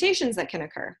types of mutations that can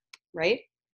occur, right?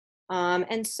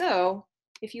 And so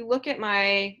if you look at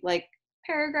my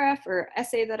paragraph or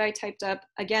essay that I typed up,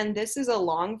 again, this is a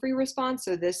long free response.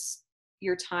 So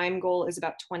your time goal is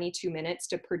about 22 minutes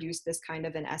to produce this kind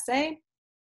of an essay.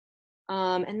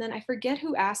 And then I forget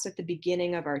who asked at the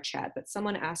beginning of our chat, but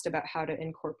someone asked about how to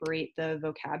incorporate the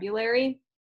vocabulary.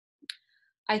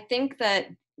 I think that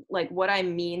what I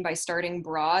mean by starting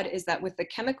broad is that with the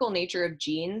chemical nature of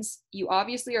genes, you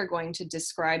obviously are going to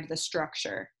describe the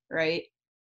structure, right?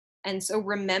 And so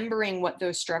remembering what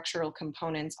those structural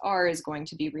components are is going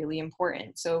to be really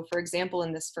important. So for example,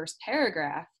 in this first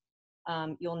paragraph,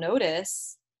 you'll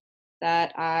notice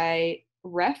that I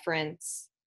reference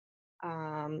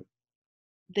the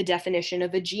definition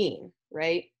of a gene,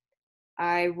 right?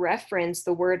 I reference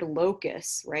the word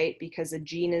locus, right? Because a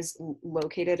gene is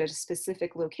located at a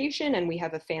specific location, and we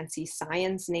have a fancy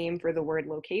science name for the word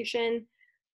location.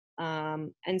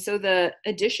 And so the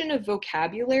addition of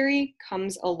vocabulary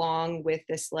comes along with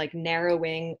this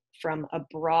narrowing from a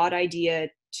broad idea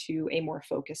to a more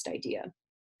focused idea.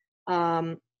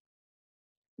 The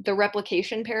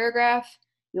replication paragraph,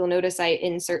 you'll notice I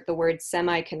insert the word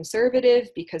semi-conservative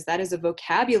because that is a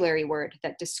vocabulary word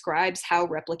that describes how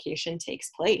replication takes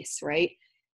place, right?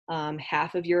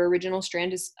 Half of your original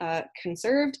strand is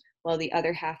conserved, while the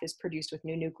other half is produced with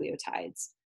new nucleotides.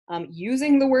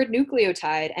 Using the word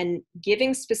nucleotide and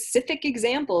giving specific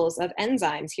examples of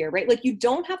enzymes here, right? Like you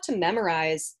don't have to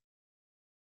memorize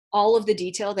all of the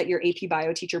detail that your AP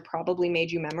Bio teacher probably made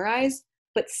you memorize,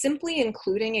 but simply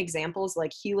including examples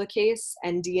like helicase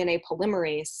and DNA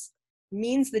polymerase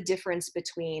means the difference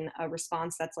between a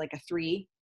response that's like a 3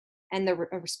 and a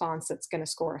response that's going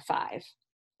to score a 5,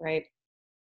 right?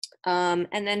 And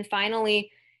then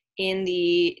finally, in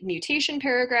the mutation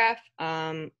paragraph,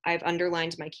 I've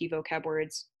underlined my key vocab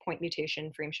words: point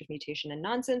mutation, frameshift mutation, and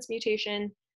nonsense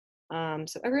mutation.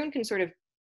 So everyone can sort of,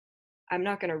 I'm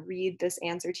not going to read this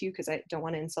answer to you because I don't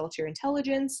want to insult your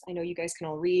intelligence. I know you guys can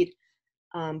all read,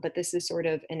 but this is sort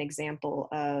of an example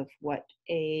of what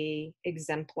a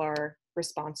exemplar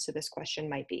response to this question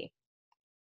might be.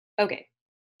 Okay,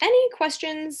 any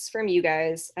questions from you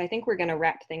guys? I think we're going to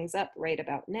wrap things up right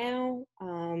about now.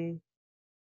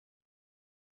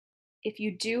 If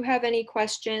you do have any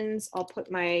questions, I'll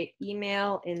put my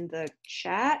email in the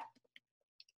chat.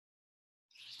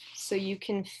 So you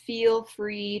can feel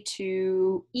free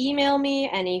to email me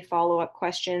any follow-up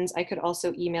questions. I could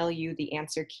also email you the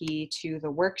answer key to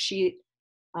the worksheet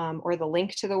or the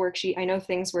link to the worksheet. I know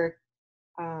things were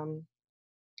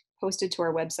posted to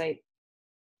our website,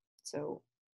 so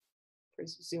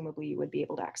presumably you would be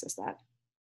able to access that.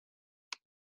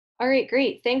 All right,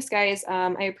 great. Thanks, guys.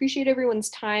 I appreciate everyone's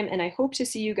time, and I hope to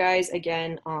see you guys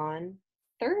again on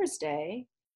Thursday.